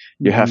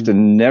 You have to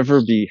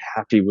never be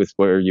happy with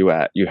where you're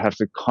at. You have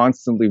to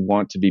constantly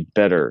want to be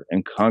better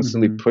and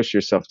constantly push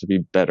yourself to be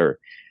better.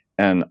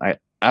 And I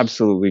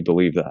absolutely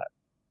believe that.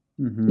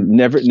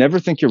 Never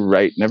think you're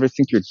right. Never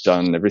think you're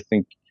done. Never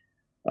think.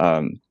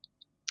 But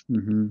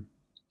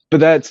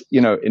that's,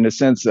 in a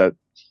sense that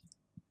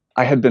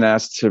I had been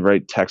asked to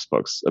write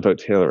textbooks about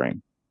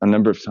tailoring a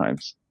number of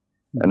times.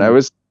 And I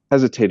was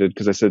hesitated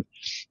because I said,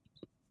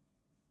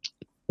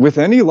 with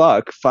any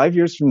luck, 5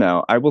 years from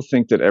now, I will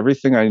think that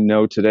everything I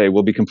know today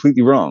will be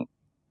completely wrong.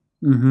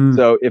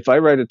 So if I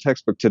write a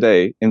textbook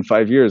today, in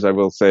 5 years, I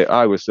will say,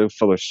 I was so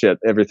full of shit,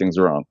 everything's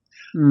wrong.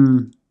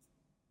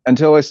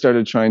 Until I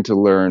started trying to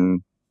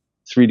learn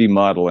 3D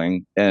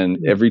modeling, and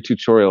every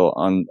tutorial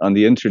on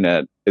the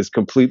internet is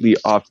completely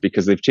off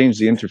because they've changed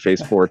the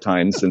interface 4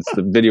 times since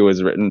the video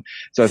was written.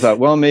 So I thought,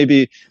 well,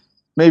 maybe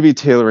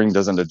tailoring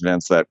doesn't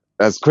advance that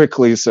as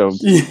quickly. So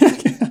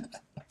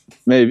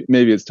maybe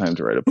it's time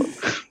to write a book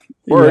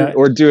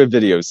or do a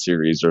video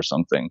series or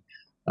something.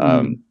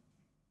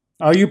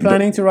 Are you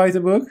planning to write a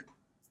book?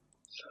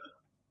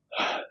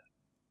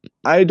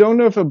 I don't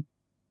know if a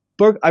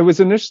book. I was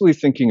initially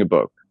thinking a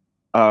book.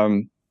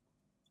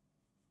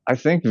 I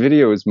think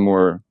video is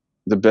more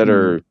the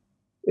better.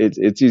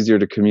 It's easier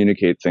to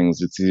communicate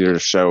things. It's easier to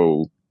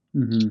show.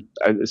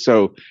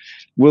 So,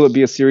 will it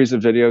be a series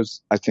of videos?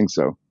 I think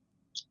so.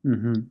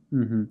 I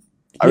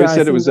always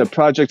said it was a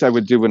project I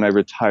would do when I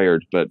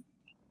retired, but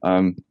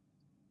I'm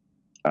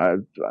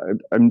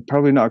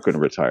probably not going to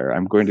retire.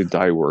 I'm going to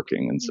die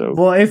working, and so.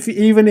 Well,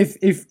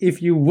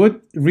 if you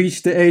would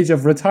reach the age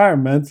of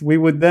retirement, we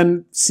would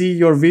then see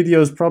your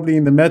videos probably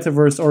in the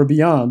metaverse or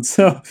beyond.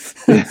 So,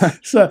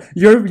 so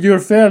you're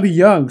fairly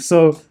young,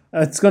 so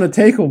it's going to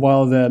take a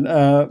while then.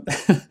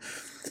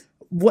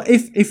 What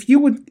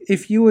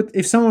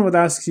if someone would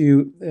ask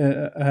you,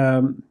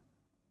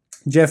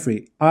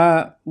 Jeffrey,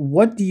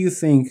 what do you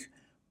think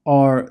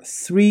are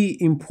 3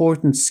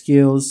 important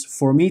skills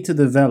for me to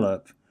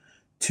develop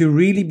to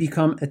really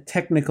become a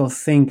technical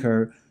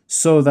thinker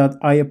so that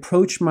I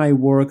approach my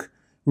work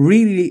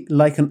really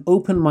like an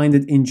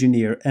open-minded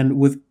engineer, and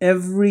with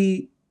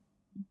every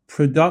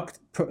product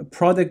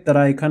that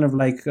I kind of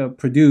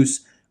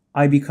produce,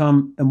 I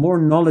become a more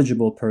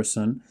knowledgeable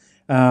person,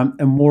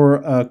 a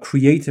more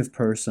creative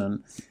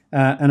person,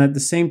 and at the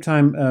same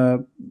time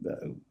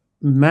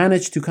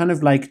manage to kind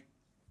of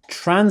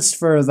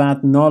transfer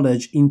that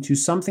knowledge into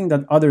something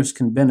that others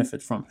can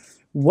benefit from.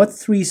 What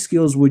 3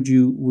 skills would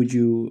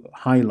you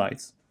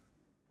highlight?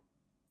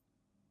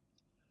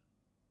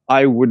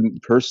 I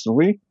wouldn't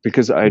personally,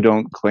 because I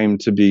don't claim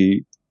to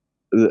be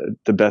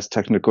the best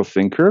technical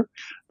thinker.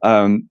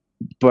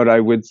 But I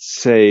would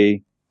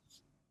say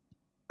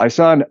I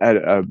saw an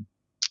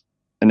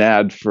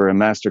ad for a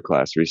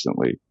masterclass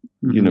recently.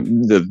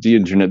 The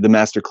internet, the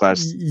masterclass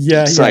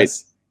site.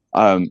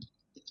 Yes.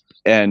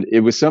 And it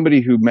was somebody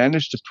who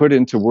managed to put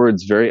into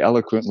words very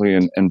eloquently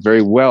and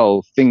very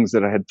well things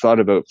that I had thought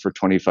about for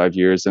 25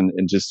 years and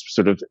just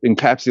sort of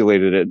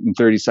encapsulated it in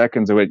 30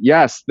 seconds. I went,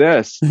 yes,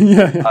 this.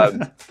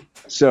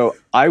 So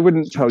I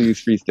wouldn't tell you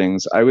 3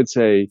 things. I would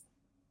say,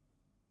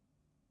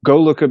 go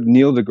look up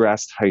Neil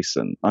deGrasse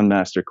Tyson on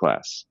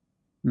Masterclass.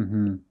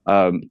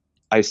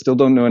 I still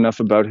don't know enough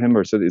about him,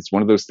 or so it's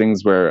one of those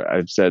things where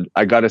I've said,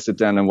 I got to sit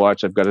down and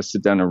watch. I've got to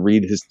sit down and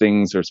read his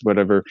things or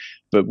whatever.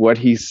 But what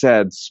he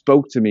said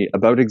spoke to me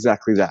about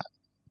exactly that,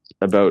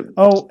 about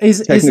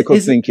technical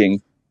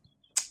thinking.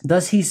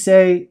 Does he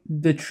say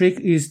the trick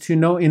is to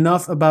know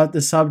enough about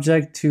the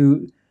subject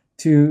to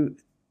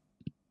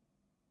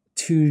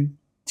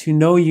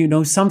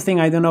know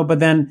something, I don't know, but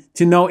then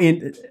to know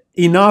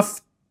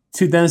enough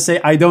to then say,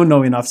 I don't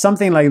know enough,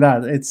 something like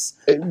that? It's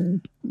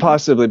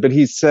possibly, but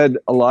he said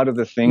a lot of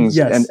the things,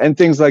 and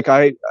things like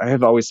I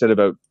have always said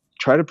about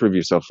try to prove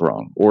yourself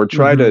wrong, or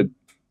try to,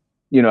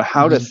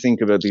 how to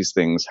think about these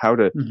things, how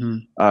to,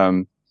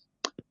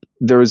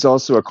 there is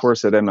also a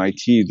course at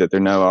MIT that they're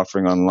now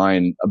offering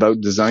online about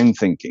design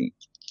thinking.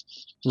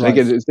 Right.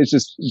 Again, it's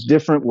just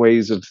different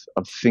ways of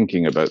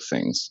thinking about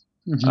things.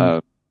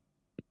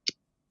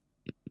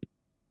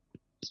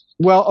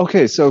 Well,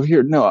 okay, so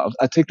here, no,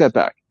 I'll take that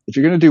back. If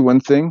you're going to do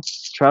one thing,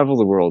 travel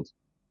the world.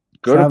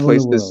 Go to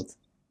places,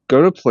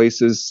 go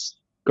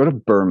to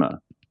Burma.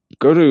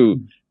 Go to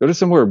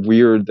somewhere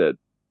weird that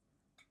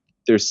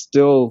they're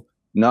still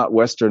not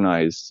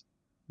westernized,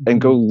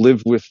 and go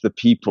live with the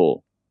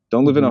people.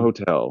 Don't live in a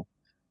hotel.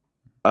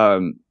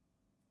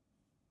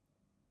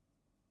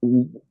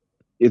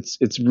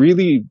 It's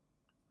really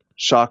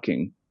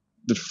shocking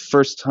the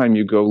first time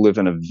you go live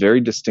in a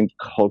very distinct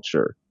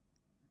culture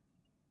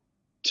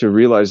to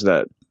realize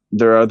that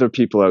there are other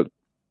people out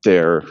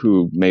there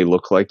who may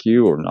look like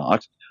you or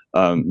not,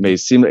 may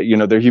seem,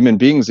 they're human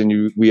beings,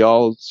 and we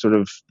all sort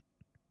of,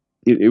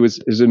 it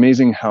was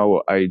amazing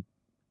how I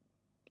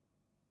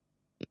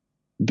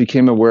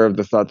became aware of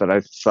the thought that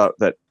I thought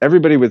that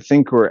everybody would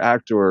think or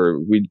act, or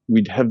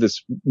we'd have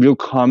this real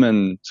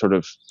common sort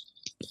of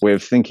way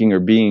of thinking or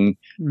being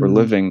or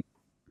living,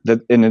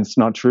 and it's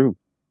not true.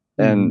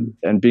 And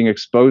being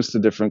exposed to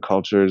different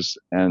cultures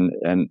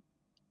and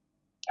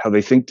how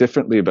they think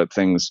differently about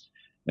things,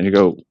 and you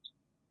go,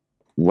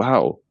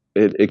 wow,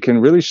 it can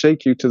really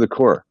shake you to the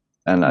core.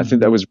 And I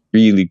think that was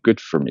really good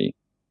for me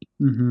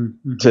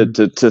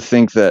to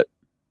think that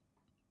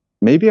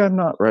maybe I'm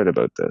not right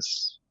about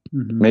this.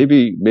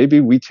 Maybe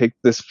we take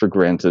this for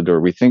granted, or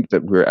we think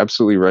that we're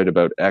absolutely right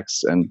about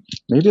X, and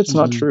maybe it's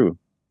not true.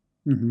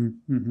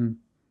 Do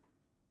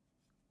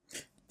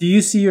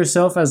you see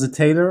yourself as a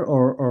tailor,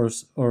 or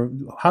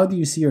how do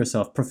you see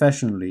yourself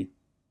professionally?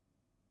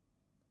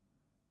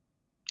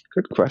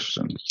 Good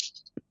question.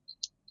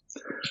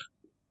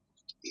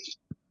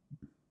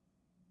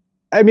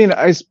 I mean,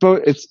 I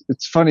suppose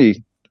it's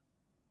funny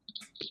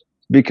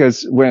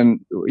because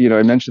when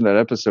I mentioned that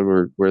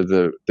episode where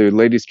the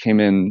ladies came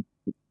in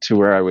to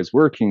where I was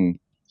working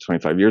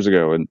 25 years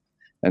ago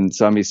and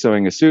saw me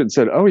sewing a suit and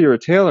said, "Oh, you're a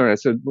tailor." And I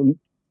said,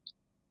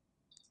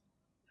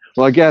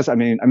 "Well, I guess, I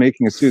mean, I'm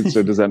making a suit,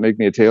 so does that make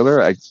me a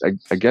tailor?" I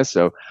guess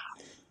so.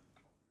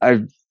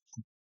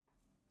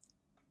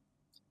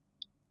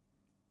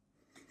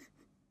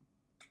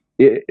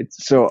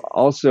 So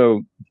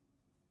also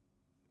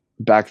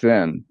back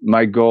then,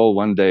 my goal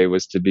one day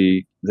was to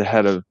be the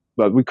head of,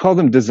 well, we call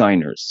them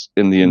designers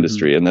in the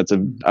industry, and that's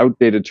an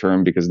outdated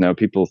term because now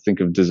people think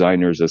of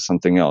designers as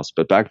something else.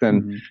 But back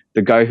then,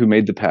 the guy who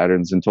made the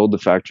patterns and told the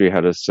factory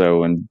how to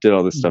sew and did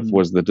all this stuff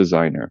was the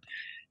designer.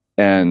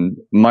 And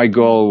my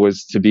goal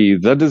was to be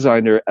the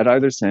designer at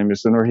either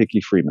Samuelson or Hickey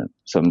Freeman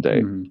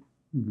someday.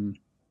 And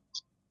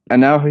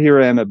now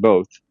here I am at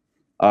both.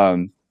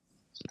 And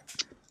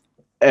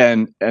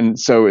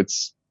so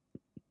it's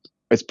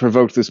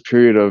provoked this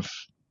period of,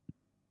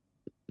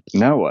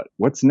 now what?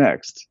 What's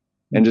next?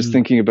 And just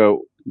thinking about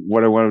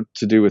what I want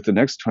to do with the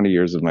next 20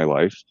 years of my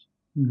life.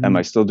 Am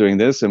I still doing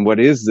this? And what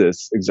is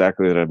this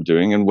exactly that I'm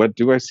doing? And what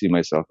do I see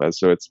myself as?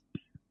 So it's,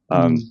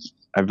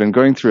 I've been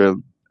going through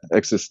an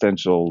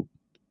existential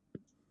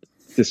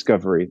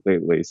discovery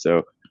lately.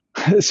 So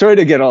sorry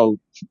to get all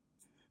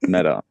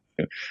meta.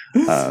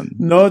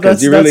 No,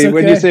 that's really, okay.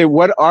 When you say,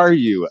 what are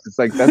you? It's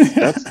like,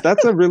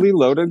 that's a really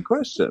loaded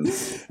question.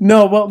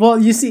 No, well,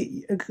 you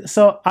see,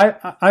 so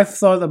I've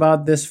thought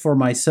about this for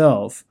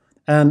myself.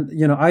 And,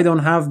 I don't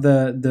have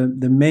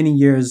the many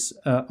years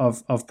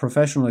of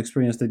professional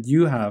experience that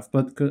you have,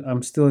 but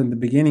I'm still in the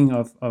beginning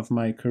of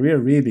my career,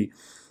 really.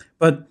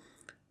 But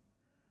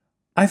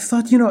I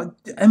thought,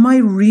 am I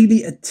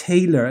really a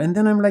tailor? And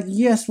then I'm like,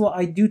 yes, well,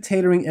 I do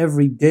tailoring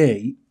every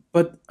day,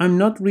 but I'm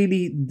not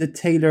really the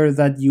tailor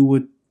that you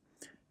would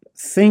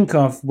think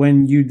of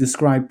when you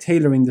describe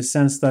tailoring, the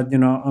sense that,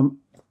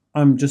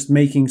 I'm just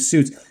making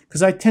suits.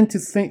 Because I tend to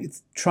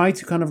try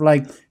to kind of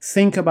like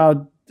think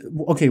about,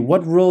 okay,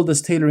 what role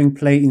does tailoring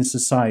play in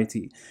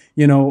society?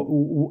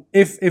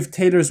 If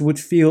tailors would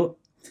feel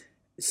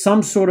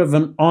some sort of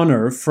an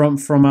honor from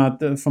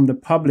the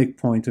public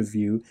point of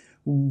view,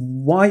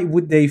 why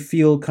would they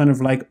feel kind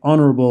of like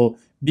honorable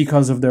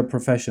because of their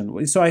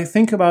profession? So I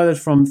think about it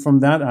from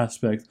that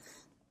aspect.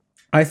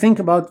 I think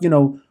about,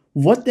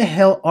 what the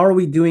hell are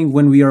we doing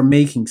when we are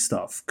making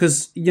stuff?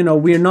 Because,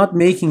 we're not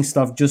making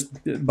stuff just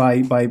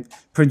by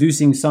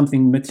producing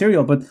something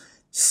material, but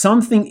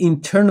something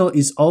internal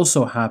is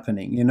also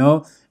happening,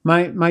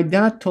 My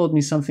dad told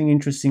me something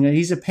interesting.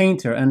 He's a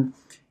painter, and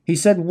he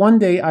said one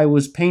day I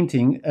was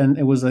painting, and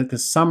it was like a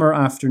summer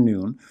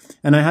afternoon,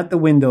 and I had the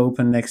window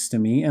open next to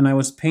me, and I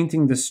was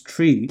painting this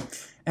tree,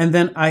 and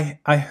then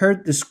I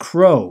heard this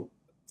crow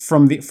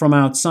from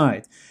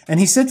outside. And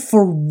he said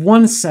for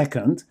 1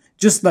 second,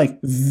 just like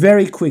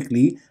very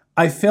quickly,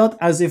 I felt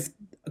as if,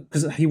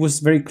 because he was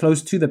very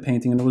close to the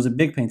painting and it was a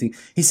big painting,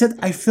 he said,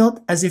 I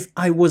felt as if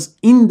I was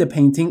in the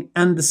painting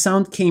and the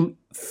sound came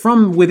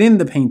from within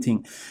the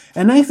painting.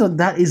 And I thought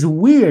that is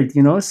weird,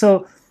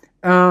 So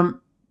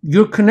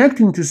you're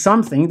connecting to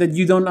something that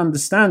you don't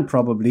understand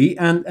probably.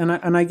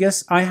 And I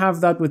guess I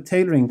have that with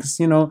tailoring because,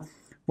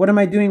 what am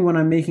I doing when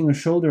I'm making a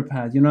shoulder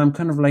pad? I'm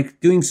kind of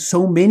like doing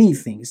so many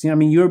things.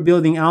 You're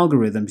building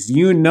algorithms.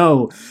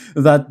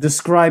 That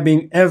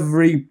describing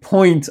every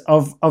point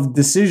of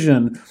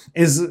decision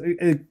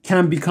it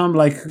can become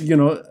like,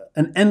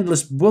 an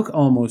endless book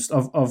almost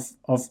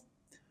of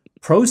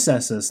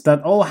processes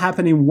that all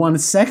happen in 1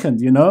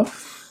 second,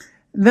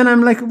 Then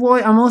I'm like,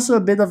 boy, I'm also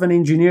a bit of an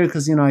engineer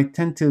because, I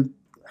tend to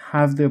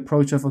have the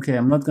approach of, okay,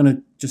 I'm not going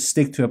to just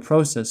stick to a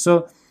process.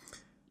 So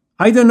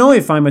I don't know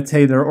if I'm a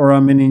tailor or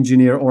I'm an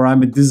engineer or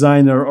I'm a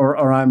designer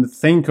or I'm a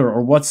thinker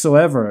or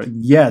whatsoever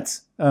yet.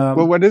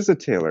 Well, what is a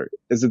tailor?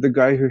 Is it the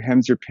guy who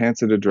hems your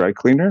pants at a dry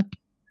cleaner?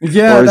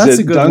 Yeah, Or is that's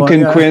a it good one. Duncan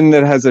Yeah. Quinn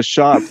that has a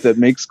shop that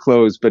makes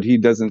clothes, but he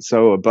doesn't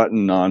sew a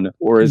button on?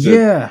 Or is it,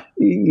 Yeah.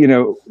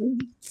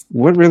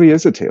 what really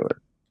is a tailor?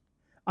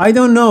 I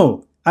don't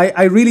know.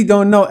 I really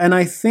don't know. And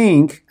I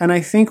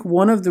think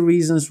one of the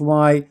reasons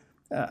why,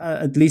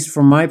 at least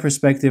from my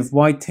perspective,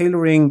 why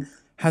tailoring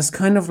has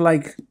kind of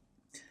like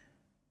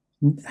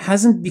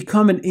hasn't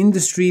become an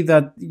industry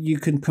that you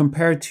can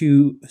compare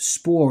to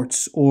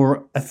sports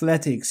or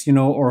athletics,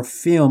 or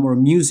film or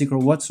music or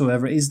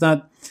whatsoever, is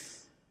that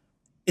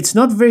it's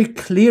not very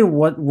clear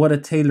what a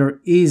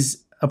tailor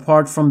is,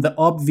 apart from the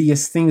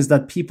obvious things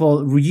that people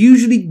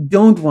usually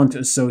don't want to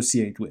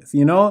associate with.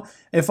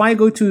 If I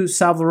go to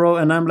Savile Row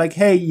and I'm like,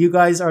 hey, you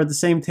guys are the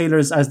same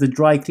tailors as the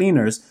dry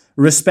cleaners,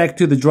 respect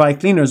to the dry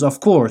cleaners, of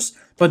course,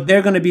 but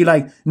they're going to be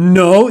like,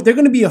 no, they're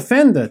going to be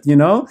offended.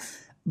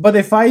 But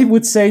if I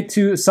would say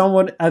to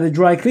someone at the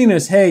dry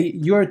cleaners, hey,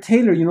 you're a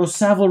tailor,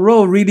 Savile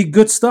Row, really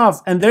good stuff,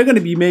 and they're going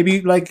to be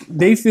maybe like,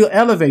 they feel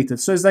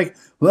elevated. So it's like,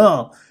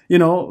 well,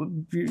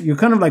 you're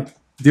kind of like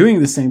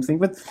doing the same thing.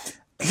 But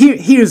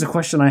here's a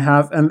question I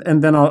have,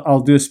 and then I'll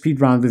do a speed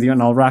round with you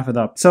and I'll wrap it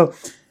up. So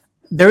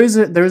there is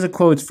a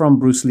quote from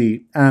Bruce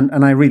Lee,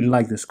 and I really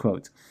like this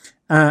quote.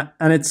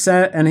 And it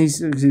said, and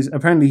he's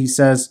apparently he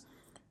says,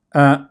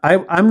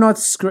 I'm not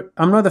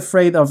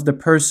afraid of the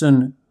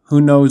person who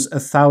knows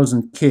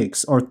 1,000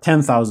 kicks or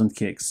 10,000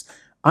 kicks.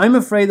 I'm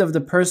afraid of the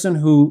person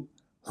who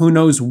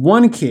knows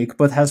one kick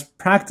but has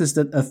practiced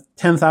it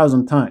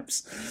 10,000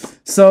 times.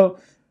 So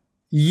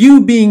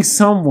you being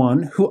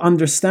someone who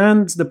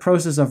understands the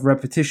process of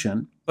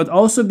repetition, but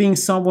also being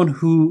someone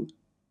who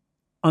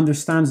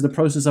understands the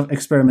process of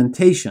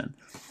experimentation,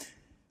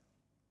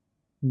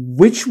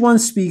 which one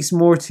speaks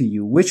more to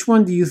you? Which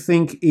one do you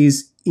think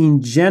is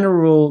in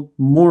general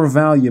more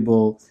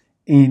valuable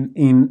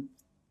in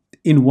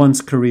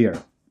one's career?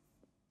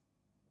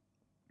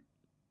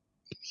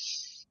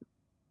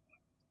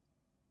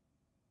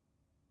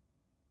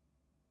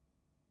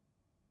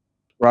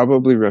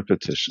 Probably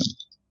repetition.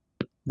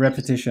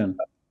 Repetition.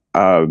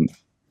 For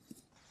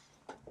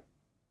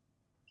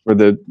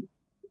the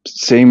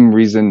same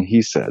reason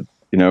he said,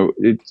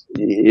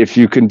 if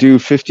you can do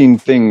 15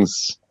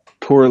 things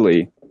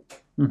poorly,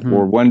 Mm-hmm.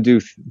 or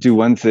do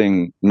one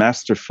thing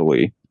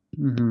masterfully,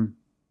 Mm-hmm.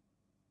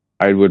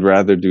 I would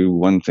rather do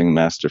one thing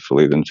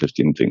masterfully than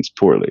 15 things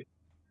poorly.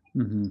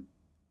 Mm-hmm.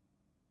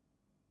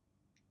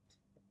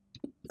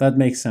 That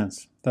makes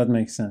sense.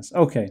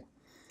 Okay.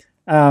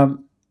 Shall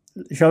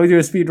we do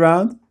a speed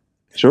round?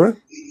 Sure.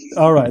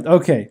 All right.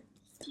 Okay.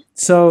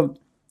 So,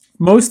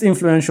 most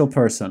influential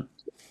person.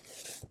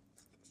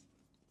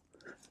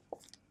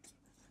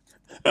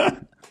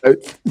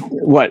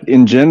 What,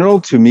 in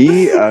general, to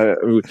me?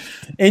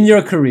 In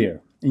your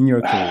career.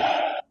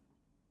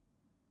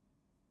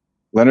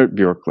 Leonard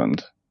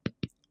Bjorklund.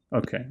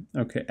 Okay.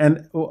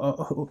 And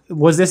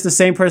was this the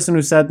same person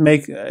who said No.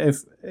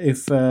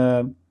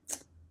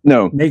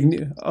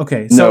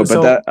 Okay. No,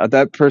 but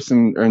that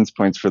person earns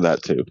points for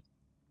that too.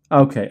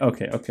 Okay.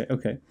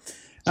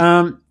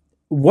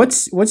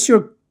 What's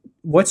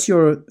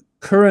your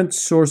current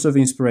source of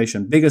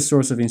inspiration? Biggest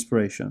source of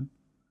inspiration?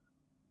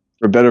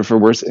 For better, for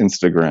worse,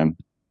 Instagram.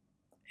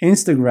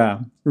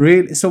 Instagram,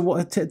 really? So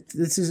what?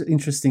 This is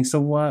interesting. So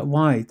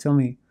why? Tell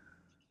me.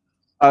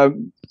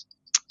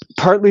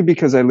 Partly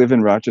because I live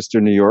in Rochester,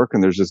 New York,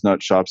 and there's just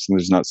not shops and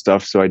there's not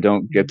stuff, so I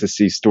don't get to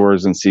see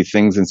stores and see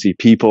things and see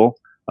people.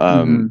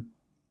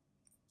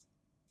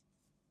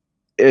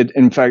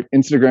 In fact,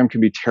 Instagram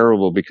can be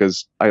terrible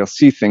because I'll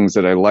see things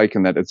that I like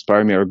and that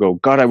inspire me, or go,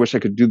 God, I wish I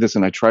could do this,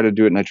 and I try to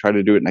do it and I try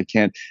to do it and I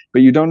can't.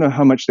 But you don't know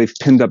how much they've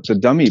pinned up the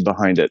dummy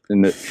behind it,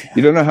 and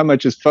you don't know how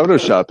much is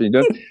Photoshop. You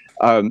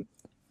don't.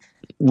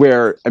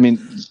 Where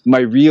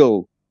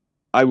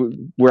I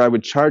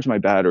would charge my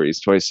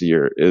batteries twice a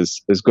year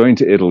is going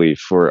to Italy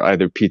for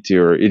either Pitti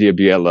or Idia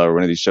Biella or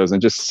one of these shows,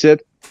 and just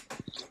sit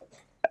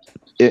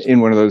in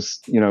one of those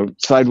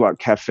sidewalk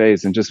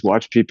cafes and just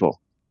watch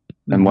people.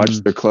 And watch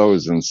their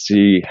clothes and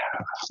see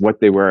what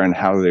they wear and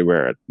how they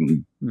wear it,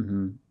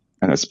 and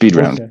a speed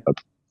round.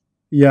 Okay.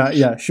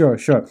 Yeah, sure.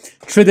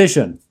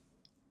 Tradition.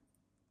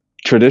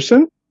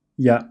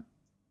 Yeah.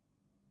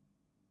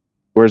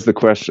 Where's the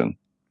question?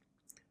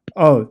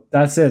 Oh,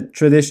 that's it.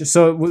 Tradition.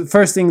 So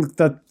first thing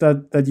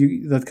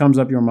that comes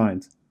up your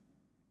mind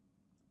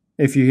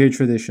if you hear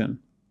tradition.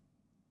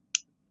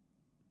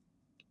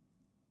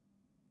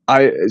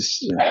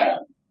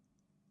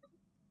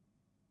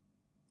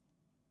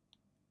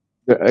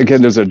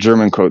 Again, there's a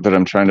German quote that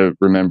I'm trying to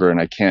remember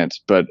and I can't,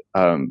 but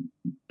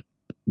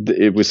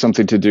it was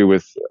something to do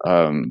with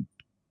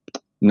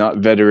not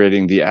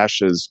venerating the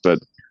ashes, but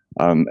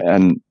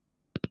and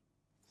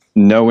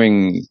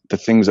knowing the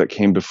things that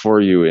came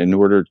before you in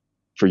order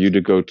for you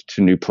to go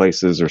to new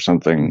places or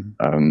something.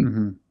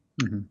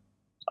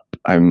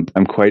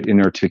 I'm quite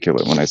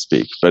inarticulate when I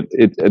speak, but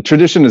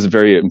tradition is a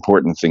very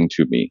important thing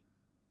to me.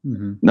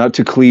 not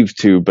to cleave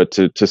to, but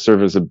to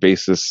serve as a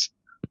basis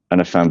and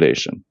a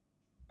foundation.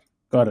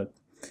 Got it.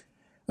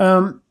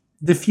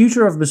 The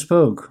future of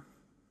bespoke.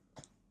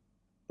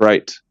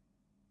 Right.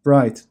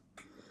 Right.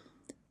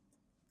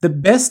 The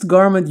best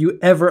garment you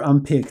ever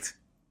unpicked.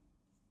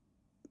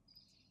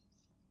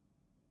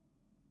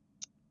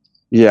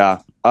 Yeah.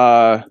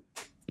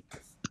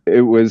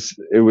 It was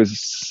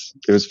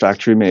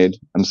factory made.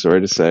 I'm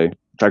sorry to say.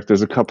 In fact,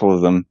 there's a couple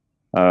of them.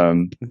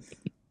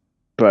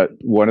 But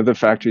one of the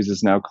factories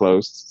is now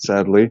closed,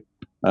 sadly.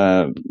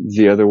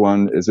 The other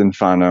one is in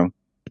Fano,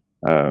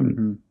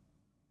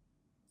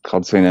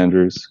 called St.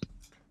 Andrews.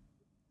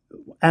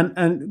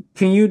 And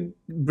can you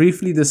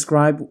briefly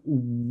describe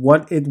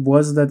what it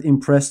was that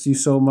impressed you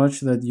so much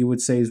that you would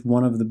say is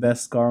one of the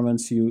best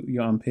garments you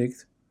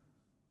unpicked?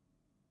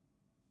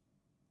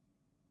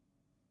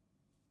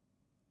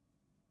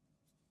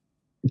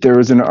 There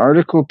was an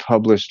article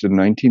published in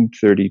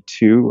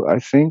 1932, I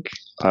think,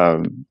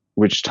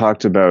 which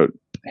talked about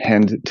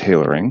hand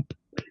tailoring,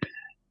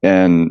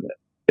 and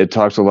it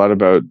talks a lot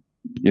about,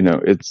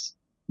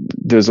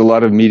 there's a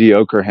lot of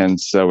mediocre hand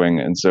sewing,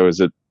 and so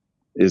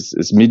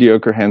is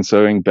mediocre hand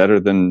sewing better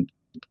than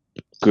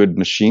good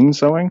machine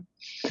sewing?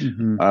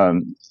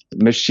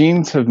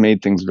 Machines have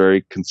made things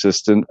very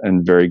consistent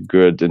and very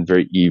good and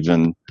very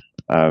even.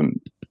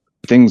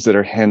 Things that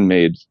are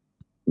handmade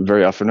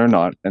very often are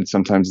not, and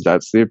sometimes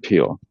that's the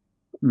appeal.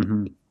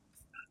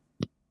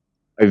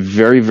 I've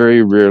very,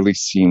 very rarely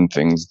seen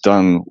things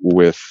done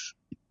with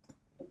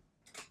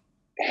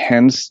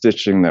hand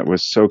stitching that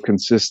was so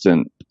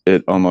consistent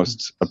it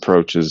almost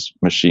approaches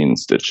machine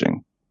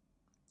stitching.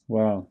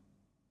 Wow.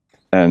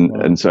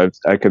 And so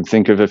I can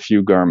think of a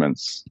few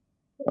garments,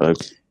 a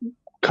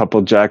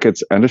couple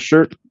jackets and a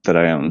shirt that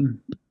I own.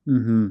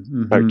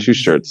 In fact, 2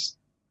 shirts.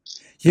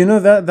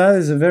 That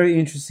is a very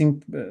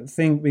interesting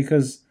thing,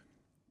 because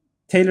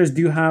tailors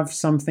do have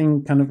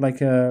something kind of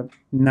like a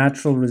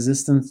natural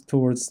resistance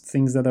towards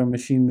things that are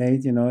machine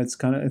made. It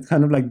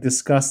kind of like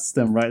disgusts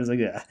them, right? It's like,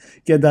 yeah,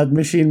 get that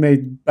machine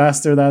made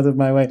bastard out of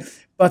my way.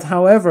 But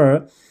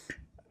however,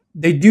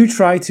 they do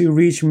try to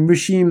reach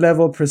machine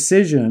level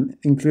precision,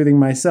 including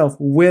myself,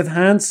 with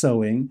hand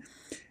sewing.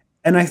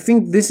 And I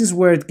think this is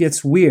where it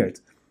gets weird.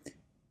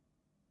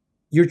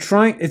 You're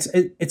trying,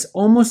 it's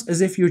almost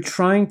as if you're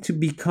trying to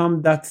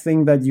become that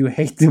thing that you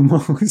hate the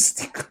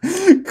most.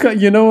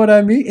 You know what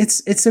I mean?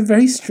 It's a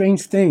very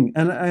strange thing,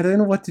 and I don't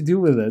know what to do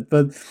with it.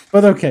 But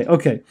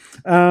okay.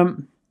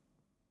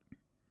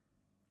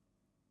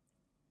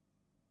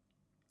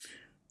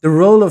 The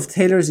role of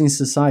tailors in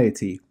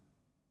society.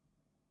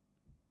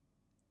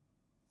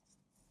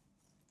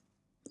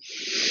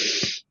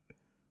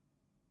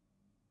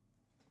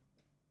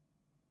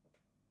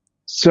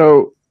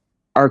 So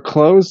our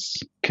clothes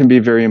can be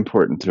very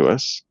important to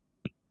us,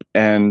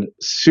 and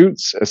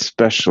suits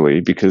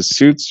especially, because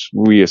suits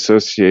we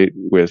associate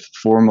with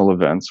formal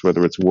events,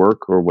 whether it's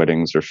work or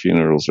weddings or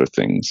funerals or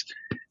things.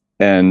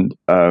 And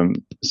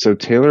so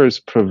tailors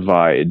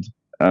provide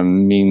a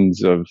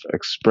means of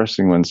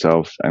expressing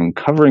oneself and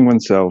covering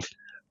oneself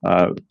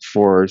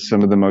for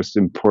some of the most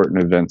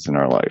important events in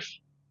our life.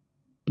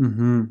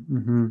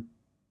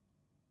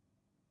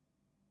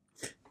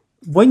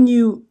 When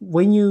you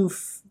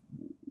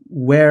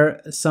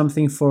wear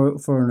something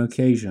for an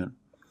occasion,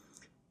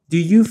 do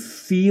you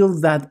feel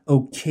that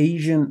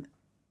occasion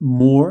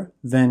more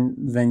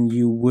than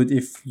you would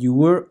if you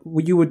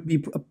would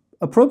be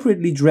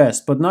appropriately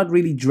dressed, but not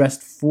really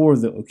dressed for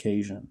the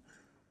occasion?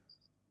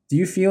 Do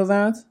you feel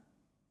that?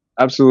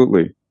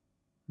 Absolutely.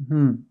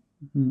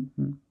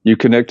 You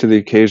connect to the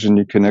occasion,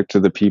 you connect to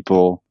the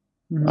people.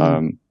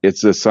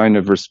 It's a sign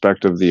of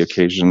respect of the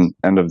occasion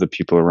and of the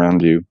people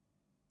around you.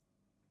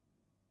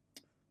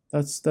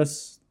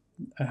 That's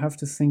I have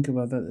to think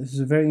about that. This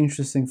is a very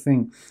interesting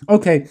thing.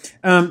 Okay,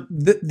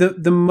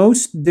 the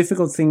most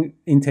difficult thing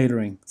in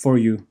tailoring for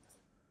you?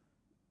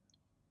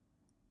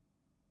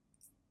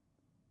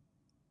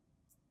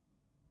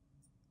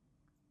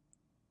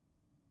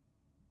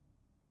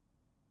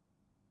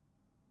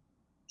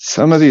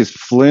 Some of these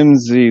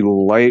flimsy,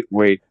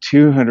 lightweight,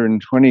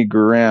 220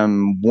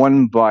 gram,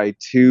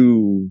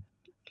 1x2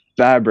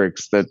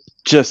 fabrics that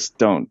just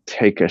don't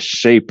take a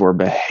shape or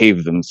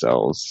behave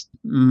themselves.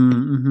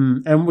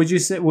 And would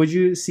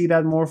you see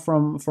that more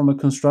from a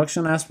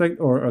construction aspect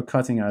or a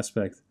cutting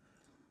aspect?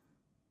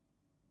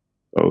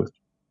 Both.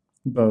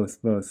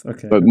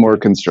 Okay. But more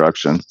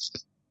construction.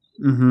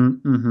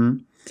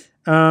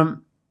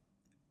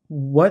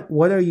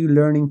 What are you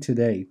learning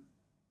today?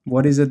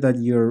 What is it that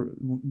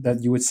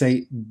you would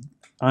say,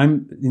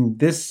 I'm in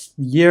this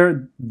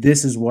year,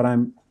 this is what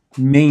I'm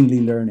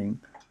mainly learning?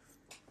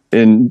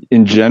 In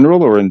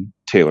general or in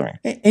tailoring?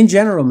 In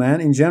general,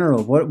 man. In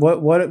general,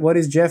 what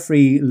is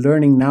Jeffrey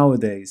learning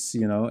nowadays?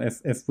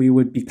 If we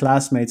would be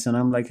classmates and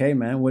I'm like, hey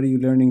man, what are you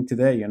learning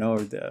today?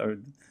 Or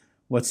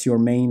what's your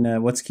main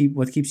what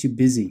keeps you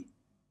busy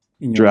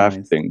in your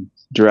drafting?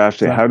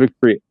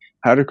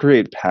 How to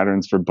create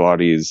patterns for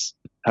bodies,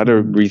 how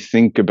to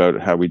rethink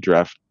about how we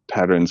draft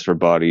patterns for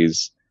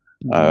bodies,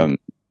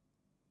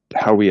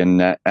 how we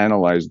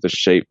analyze the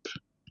shape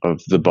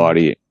of the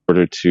body in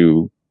order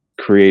to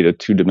create a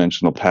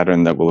two-dimensional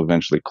pattern that will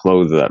eventually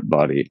clothe that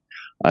body.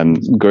 I'm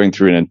going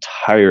through an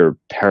entire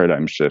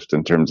paradigm shift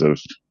in terms of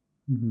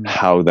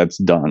how that's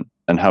done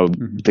and how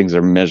things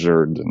are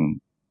measured. And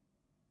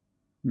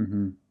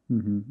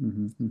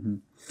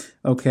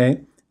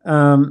Okay.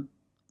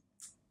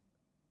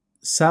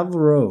 Savile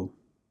Row.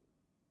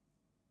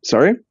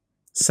 Sorry?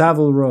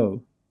 Savile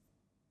Row.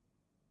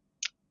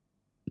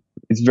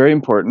 It's very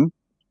important.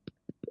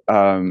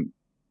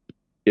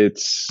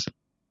 It's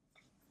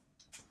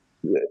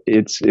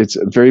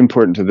very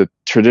important to the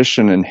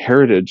tradition and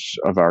heritage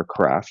of our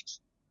craft.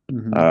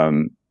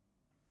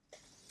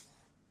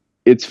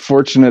 It's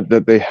fortunate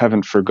that they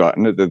haven't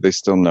forgotten it, that they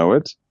still know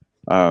it.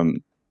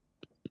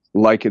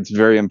 Like, it's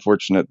very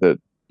unfortunate that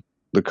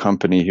the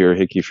company here,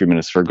 Hickey Freeman,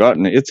 has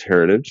forgotten its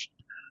heritage.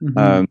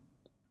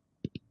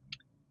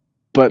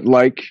 But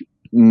like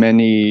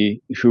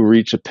many who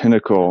reach a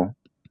pinnacle,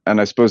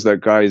 and I suppose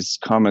that guy's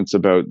comments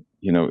about,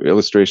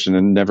 illustration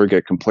and never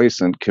get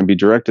complacent can be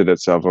directed at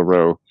Savile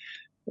Row.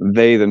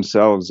 They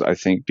themselves, I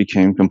think,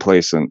 became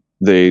complacent.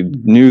 They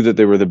knew that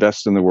they were the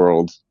best in the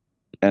world,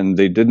 and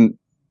they didn't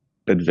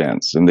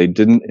advance, and they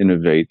didn't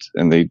innovate,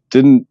 and they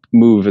didn't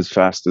move as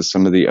fast as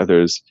some of the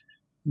others.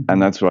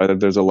 And that's why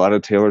there's a lot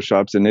of tailor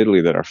shops in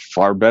Italy that are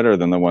far better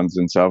than the ones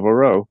in Savile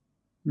Row,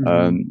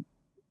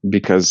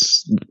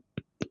 because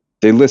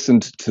they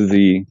listened to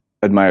the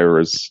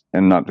admirers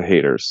and not the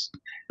haters.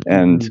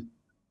 And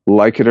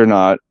like it or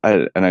not,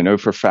 and I know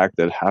for a fact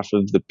that half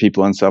of the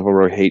people on Savile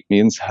Row hate me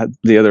and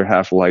the other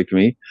half like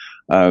me.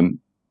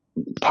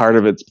 Part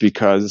of it's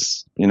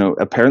because,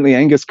 apparently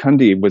Angus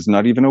Cundy was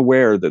not even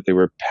aware that they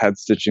were pad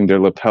stitching their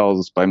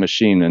lapels by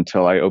machine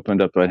until I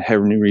opened up a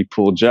Henry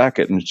Poole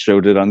jacket and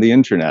showed it on the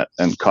internet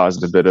and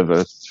caused a bit of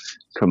a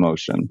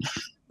commotion.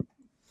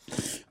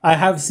 I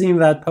have seen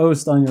that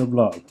post on your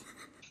blog.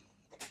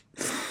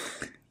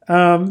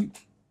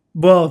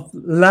 Well,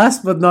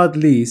 last but not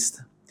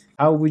least,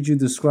 how would you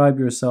describe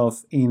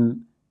yourself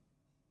in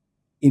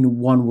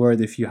one word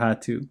if you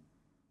had to?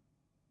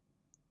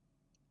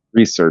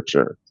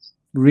 Researcher.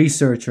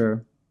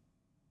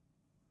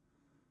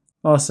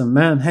 Awesome,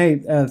 man.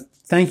 Hey,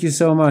 thank you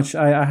so much.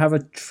 I have a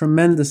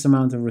tremendous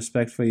amount of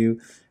respect for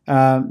you.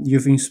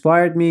 You've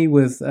inspired me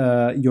with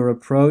your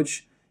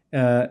approach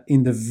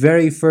in the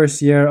very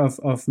first year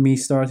of me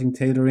starting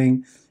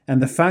tailoring,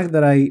 and the fact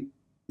that I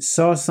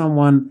saw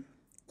someone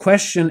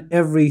question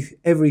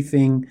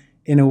everything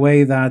in a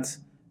way that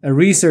a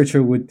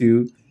researcher would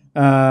do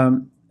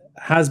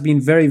has been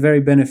very,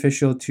 very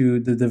beneficial to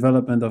the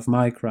development of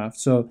my craft.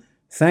 So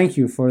thank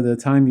you for the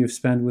time you've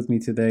spent with me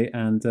today,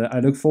 and I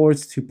look forward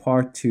to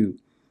part 2.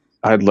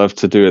 I'd love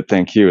to do it.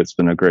 Thank you. It's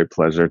been a great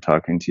pleasure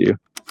talking to you.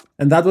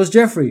 And that was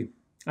Jeffrey.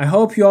 I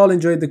hope you all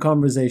enjoyed the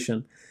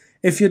conversation.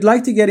 If you'd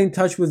like to get in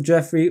touch with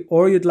Jeffrey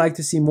or you'd like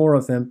to see more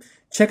of him,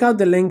 check out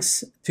the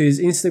links to his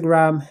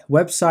Instagram,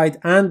 website,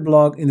 and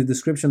blog in the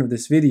description of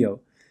this video.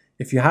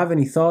 If you have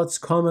any thoughts,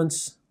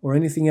 comments, or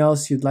anything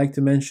else you'd like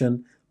to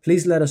mention,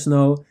 please let us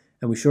know,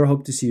 and we sure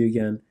hope to see you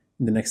again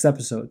in the next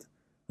episode.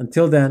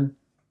 Until then,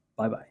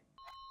 bye-bye.